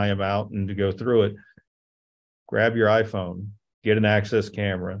to fly him out and to go through it. Grab your iPhone, get an access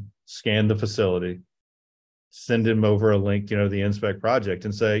camera, scan the facility, send him over a link, the Inspect project,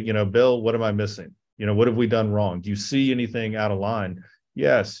 and say, Bill, what am I missing? What have we done wrong? Do you see anything out of line?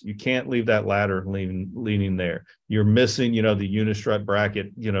 Yes, you can't leave that ladder leaning there. You're missing, the unistrut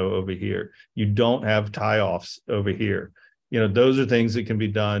bracket, over here. You don't have tie-offs over here. Those are things that can be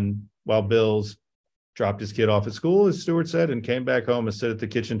done while Bill's dropped his kid off at school, as Stuart said, and came back home and sit at the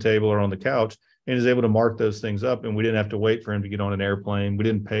kitchen table or on the couch and is able to mark those things up. And we didn't have to wait for him to get on an airplane. We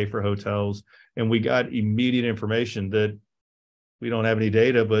didn't pay for hotels, and we got immediate information that we don't have any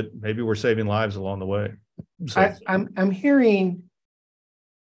data, but maybe we're saving lives along the way. So I'm hearing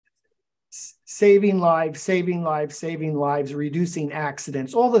saving lives, reducing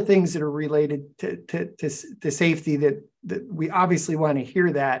accidents, all the things that are related to safety that we obviously want to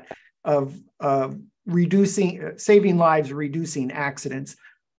hear that of saving lives, reducing accidents.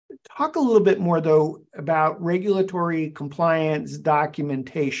 Talk a little bit more though about regulatory compliance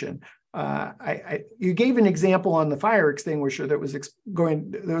documentation. You gave an example on the fire extinguisher that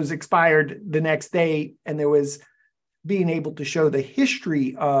was expired the next day, and there was being able to show the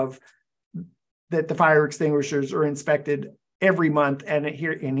history of that the fire extinguishers are inspected every month, and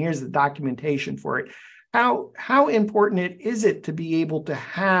here's the documentation for it. How important is it to be able to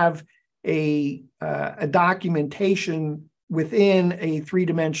have a documentation within a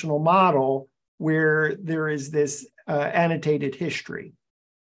three-dimensional model where there is this annotated history?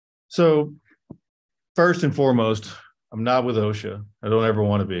 So first and foremost, I'm not with OSHA. I don't ever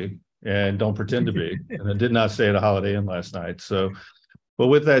want to be, and don't pretend to be. And I did not stay at a Holiday Inn last night. So, but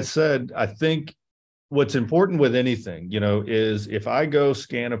with that said, I think what's important with anything, is if I go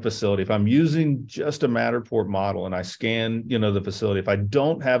scan a facility, if I'm using just a Matterport model and I scan, the facility, if I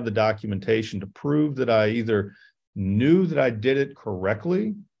don't have the documentation to prove that I either knew that I did it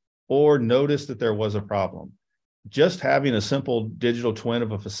correctly or noticed that there was a problem, just having a simple digital twin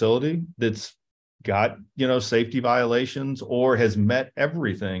of a facility that's got, safety violations or has met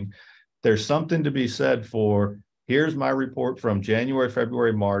everything, there's something to be said for, here's my report from January,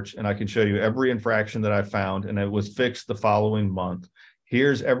 February, March, and I can show you every infraction that I found, and it was fixed the following month.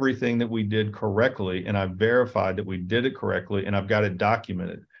 Here's everything that we did correctly, and I've verified that we did it correctly, and I've got it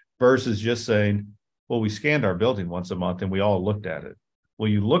documented, versus just saying, well, we scanned our building once a month and we all looked at it. Well,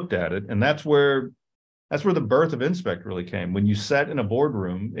 you looked at it, and that's where the birth of Inspect really came. When you sat in a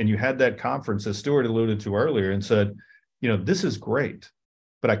boardroom and you had that conference, as Stuart alluded to earlier, and said, this is great,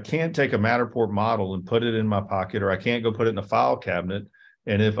 but I can't take a Matterport model and put it in my pocket, or I can't go put it in a file cabinet.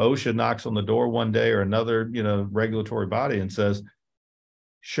 And if OSHA knocks on the door one day, or another, regulatory body, and says,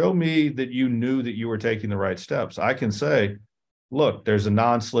 show me that you knew that you were taking the right steps, I can say, look, there's a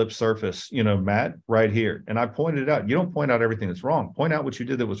non-slip surface, Matt, right here. And I pointed it out. You don't point out everything that's wrong. Point out what you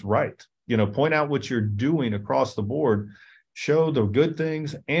did that was right. Point out what you're doing across the board, show the good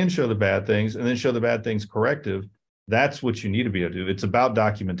things and show the bad things, and then show the bad things corrective. That's what you need to be able to do. It's about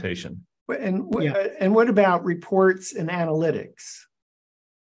documentation. And what about reports and analytics?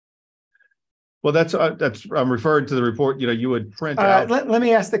 Well, that's I'm referring to the report. You would print out. Let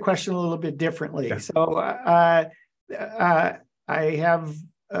me ask the question a little bit differently. Yeah. So I have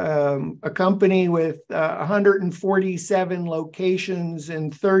a company with 147 locations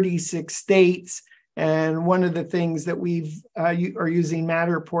in 36 states. And one of the things that we are using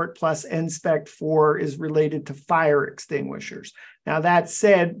Matterport plus NSPECT for is related to fire extinguishers. Now, that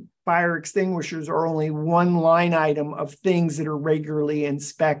said, fire extinguishers are only one line item of things that are regularly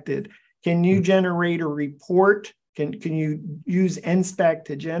inspected. Can you generate a report? Can you use NSPECT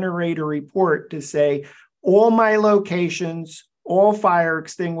to generate a report to say, all my locations, all fire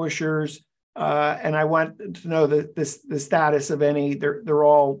extinguishers, and I want to know the status of any, they're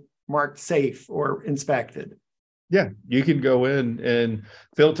all marked safe or inspected? Yeah, you can go in and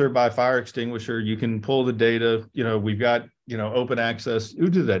filter by fire extinguisher. You can pull the data. We've got, open access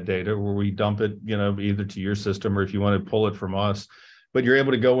to that data where we dump it, either to your system or if you want to pull it from us. But you're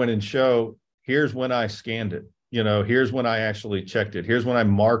able to go in and show, here's when I scanned it. Here's when I actually checked it. Here's when I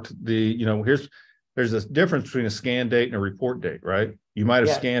marked there's a difference between a scan date and a report date, right? You might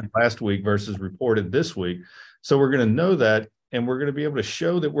have scanned last week versus reported this week. So we're going to know that, and we're going to be able to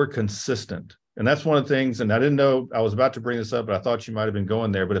show that we're consistent. And that's one of the things, and I didn't know I was about to bring this up, but I thought you might have been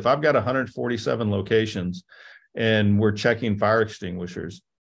going there. But if I've got 147 locations and we're checking fire extinguishers,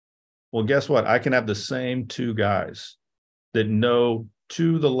 well, guess what? I can have the same two guys that know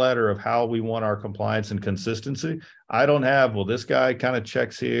to the letter of how we want our compliance and consistency. I don't have, well, this guy kind of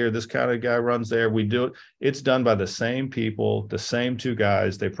checks here, this kind of guy runs there. We do it. It's done by the same people, the same two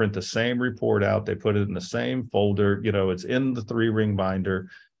guys. They print the same report out. They put it in the same folder. It's in the 3-ring binder.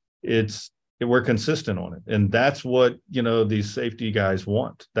 We're consistent on it. And that's what, these safety guys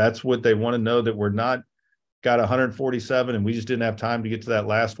want. That's what they want to know, that we're not got 147 and we just didn't have time to get to that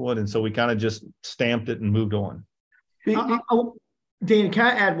last one. And so we kind of just stamped it and moved on. Dan, can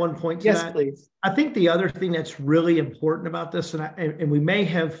I add one point to that? Yes, please. I think the other thing that's really important about this, and we may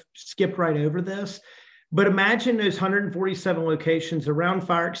have skipped right over this, But imagine those 147 locations around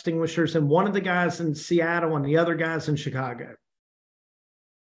fire extinguishers, and one of the guys in Seattle and the other guys in Chicago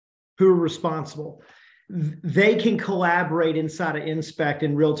who are responsible. They can collaborate inside of Inspect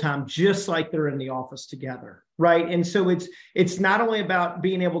in real time, just like they're in the office together, right? And so it's not only about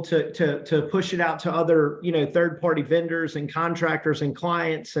being able to push it out to other, third-party vendors and contractors and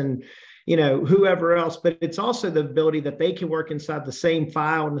clients and whoever else, but it's also the ability that they can work inside the same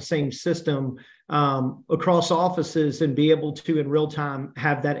file and the same system across offices and be able to in real time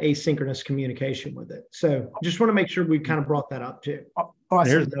have that asynchronous communication with it. So just want to make sure we kind of brought that up too. Awesome.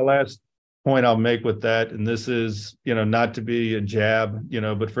 Here's the last point I'll make with that, and this is, not to be a jab,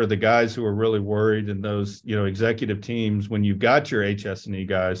 but for the guys who are really worried in those, executive teams, when you've got your HS&E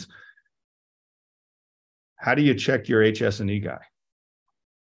guys, how do you check your HS&E guy?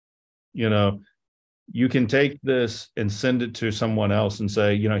 You can take this and send it to someone else and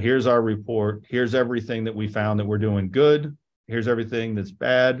say, here's our report. Here's everything that we found that we're doing good. Here's everything that's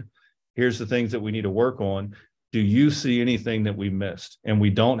bad. Here's the things that we need to work on. Do you see anything that we missed? And we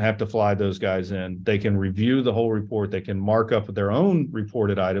don't have to fly those guys in. They can review the whole report. They can mark up their own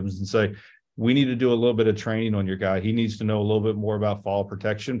reported items and say, we need to do a little bit of training on your guy. He needs to know a little bit more about fall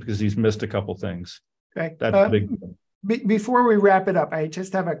protection because he's missed a couple things. Okay. That's a big thing. Before we wrap it up, I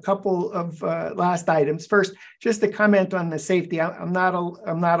just have a couple of last items. First, just a comment on the safety. I'm not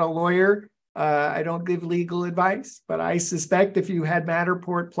a lawyer. I don't give legal advice, but I suspect if you had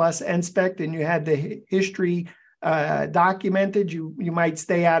Matterport plus NSPECT and you had the history documented, you might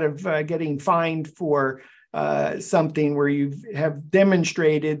stay out of getting fined for something where you have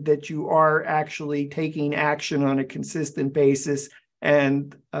demonstrated that you are actually taking action on a consistent basis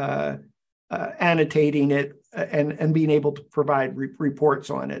and annotating it and being able to provide reports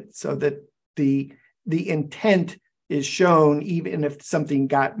on it so that the intent is shown even if something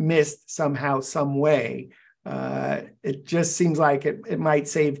got missed somehow, some way. It just seems like it might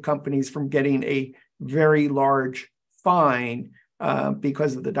save companies from getting a very large fine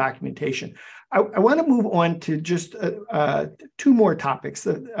because of the documentation. I want to move on to just two more topics,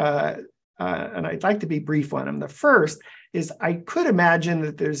 and I'd like to be brief on them. The first is I could imagine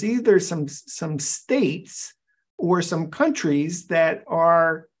that there's either some states or some countries that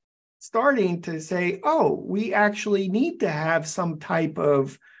are starting to say, oh, we actually need to have some type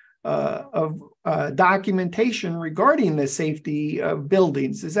of documentation regarding the safety of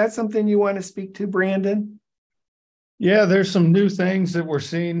buildings. Is that something you want to speak to, Brandon? Yeah, there's some new things that we're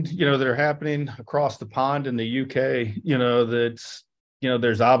seeing, that are happening across the pond in the UK, that's,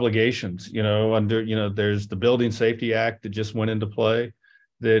 there's obligations, under, there's the Building Safety Act that just went into play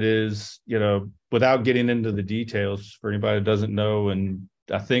that is, without getting into the details for anybody that doesn't know. And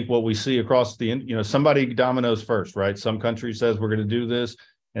I think what we see across the, somebody dominoes first, right? Some country says we're going to do this.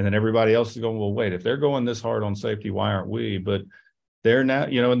 And then everybody else is going, well, wait, if they're going this hard on safety, why aren't we? But they're now,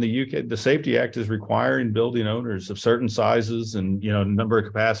 in the UK, the Safety Act is requiring building owners of certain sizes and, number of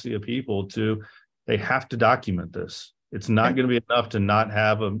capacity of people they have to document this. It's not going to be enough to not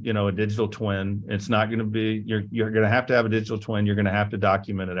have a digital twin. It's not going to be, you're going to have a digital twin. You're going to have to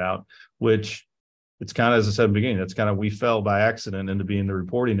document it out, which it's kind of, as I said in the beginning, that's kind of, we fell by accident into being the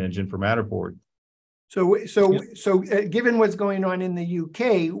reporting engine for Matterport. So given what's going on in the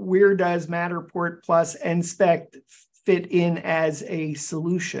UK, where does Matterport plus NSPECT fit in as a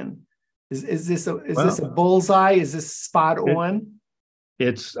solution? Is this a bullseye? Is this spot on?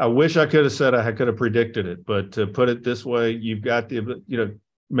 I wish I could have said I could have predicted it, but to put it this way, you've got the,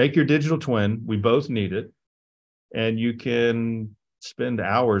 make your digital twin. We both need it. And you can spend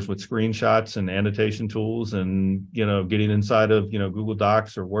hours with screenshots and annotation tools and, getting inside of, Google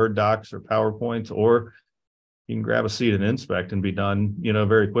Docs or Word Docs or PowerPoints, or you can grab a seat and inspect and be done,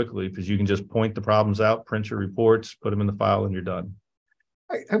 very quickly because you can just point the problems out, print your reports, put them in the file, and you're done.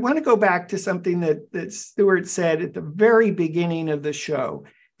 I want to go back to something that Stuart said at the very beginning of the show.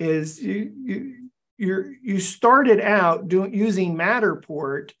 Is you started out using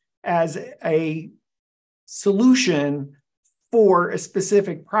Matterport as a solution for a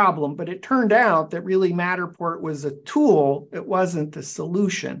specific problem, but it turned out that really Matterport was a tool. It wasn't the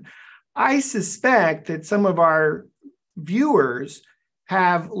solution. I suspect that some of our viewers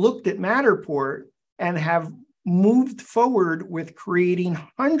have looked at Matterport and have moved forward with creating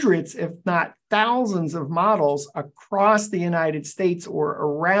hundreds, if not thousands of models across the United States or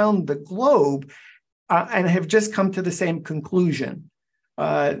around the globe, and have just come to the same conclusion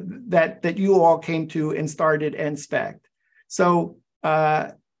that you all came to and started NSPECT. So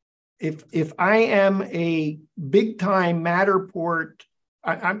if I am a big time Matterport,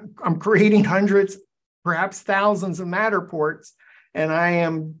 I'm creating hundreds, perhaps thousands of Matterports, and I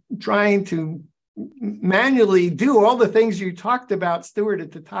am trying to manually do all the things you talked about, Stuart,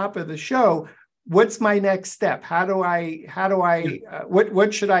 at the top of the show, what's my next step? What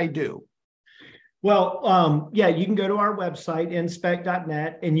should I do? Well, yeah, you can go to our website,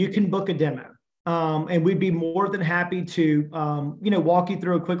 inspect.net, and you can book a demo. And we'd be more than happy to, walk you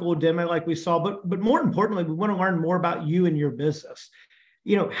through a quick little demo like we saw. But more importantly, we want to learn more about you and your business.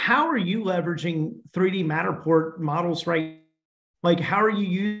 How are you leveraging 3D Matterport models, right? Like, how are you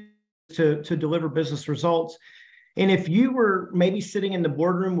using to deliver business results? And if you were maybe sitting in the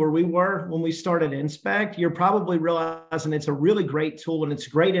boardroom where we were when we started Inspect, you're probably realizing it's a really great tool and it's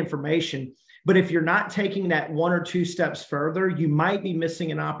great information. But if you're not taking that 1 or 2 steps further, you might be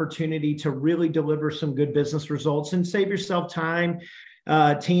missing an opportunity to really deliver some good business results and save yourself time,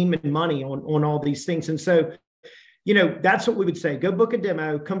 team, and money on all these things. And so, that's what we would say. Go book a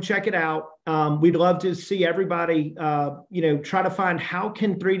demo, come check it out. We'd love to see everybody, try to find how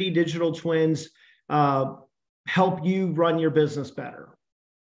can 3D digital twins help you run your business better.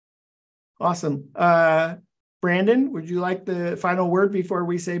 Awesome. Brandon, would you like the final word before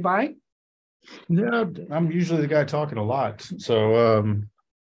we say bye? Yeah, I'm usually the guy talking a lot. So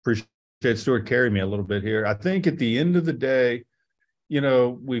appreciate Stuart carrying me a little bit here. I think at the end of the day,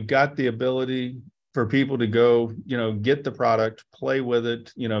 we've got the ability for people to go, get the product, play with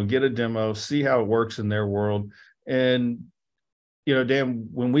it, get a demo, see how it works in their world. And, Dan,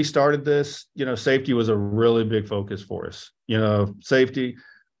 when we started this, safety was a really big focus for us, safety.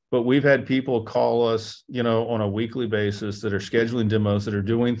 But we've had people call us, on a weekly basis that are scheduling demos, that are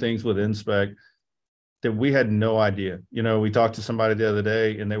doing things with Inspect that we had no idea. We talked to somebody the other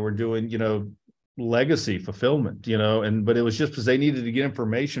day and they were doing, legacy fulfillment, but it was just because they needed to get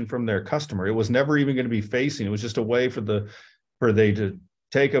information from their customer. It was never even going to be facing. It was just a way for they to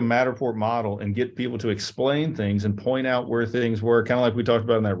take a Matterport model and get people to explain things and point out where things were, kind of like we talked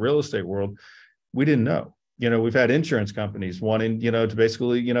about in that real estate world. We didn't know. We've had insurance companies wanting, to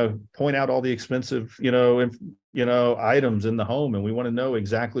basically, point out all the expensive, items in the home. And we want to know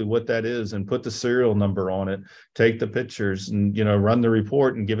exactly what that is and put the serial number on it, take the pictures and, run the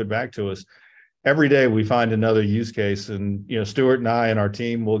report and give it back to us. Every day we find another use case, and, Stuart and I and our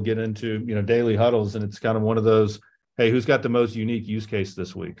team will get into, daily huddles, and it's kind of one of those, hey, who's got the most unique use case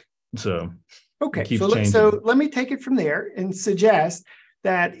this week? So, okay. So let me take it from there and suggest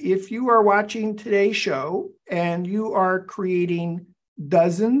that if you are watching today's show and you are creating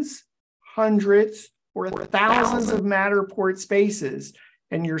dozens, hundreds, or thousands of Matterport spaces,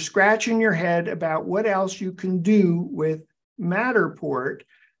 and you're scratching your head about what else you can do with Matterport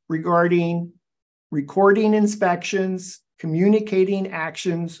regarding recording inspections, communicating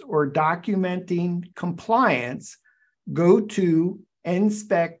actions, or documenting compliance, go to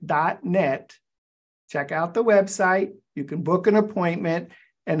inspect.net, check out the website. You can book an appointment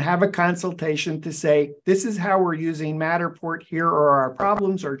and have a consultation to say, this is how we're using Matterport. Here are our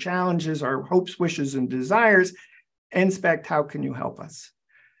problems, our challenges, our hopes, wishes, and desires. Inspect, how can you help us?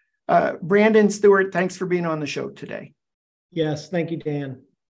 Brandon, Stuart, thanks for being on the show today. Yes, thank you, Dan.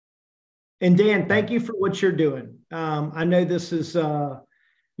 And Dan, thank you for what you're doing. I know this is,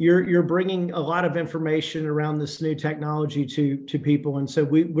 you're bringing a lot of information around this new technology to people. And so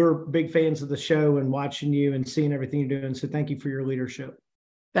we're big fans of the show and watching you and seeing everything you're doing. So thank you for your leadership.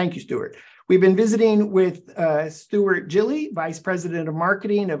 Thank you, Stuart. We've been visiting with Stuart Gilly, Vice President of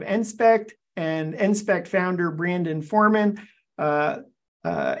Marketing of Inspect, and Inspect founder Brandon Foreman.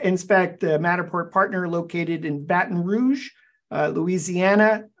 Inspect, Matterport partner located in Baton Rouge,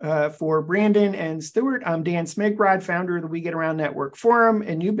 Louisiana. For Brandon and Stuart, I'm Dan Smigrod, founder of the We Get Around Network Forum,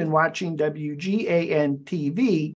 and you've been watching WGAN-TV.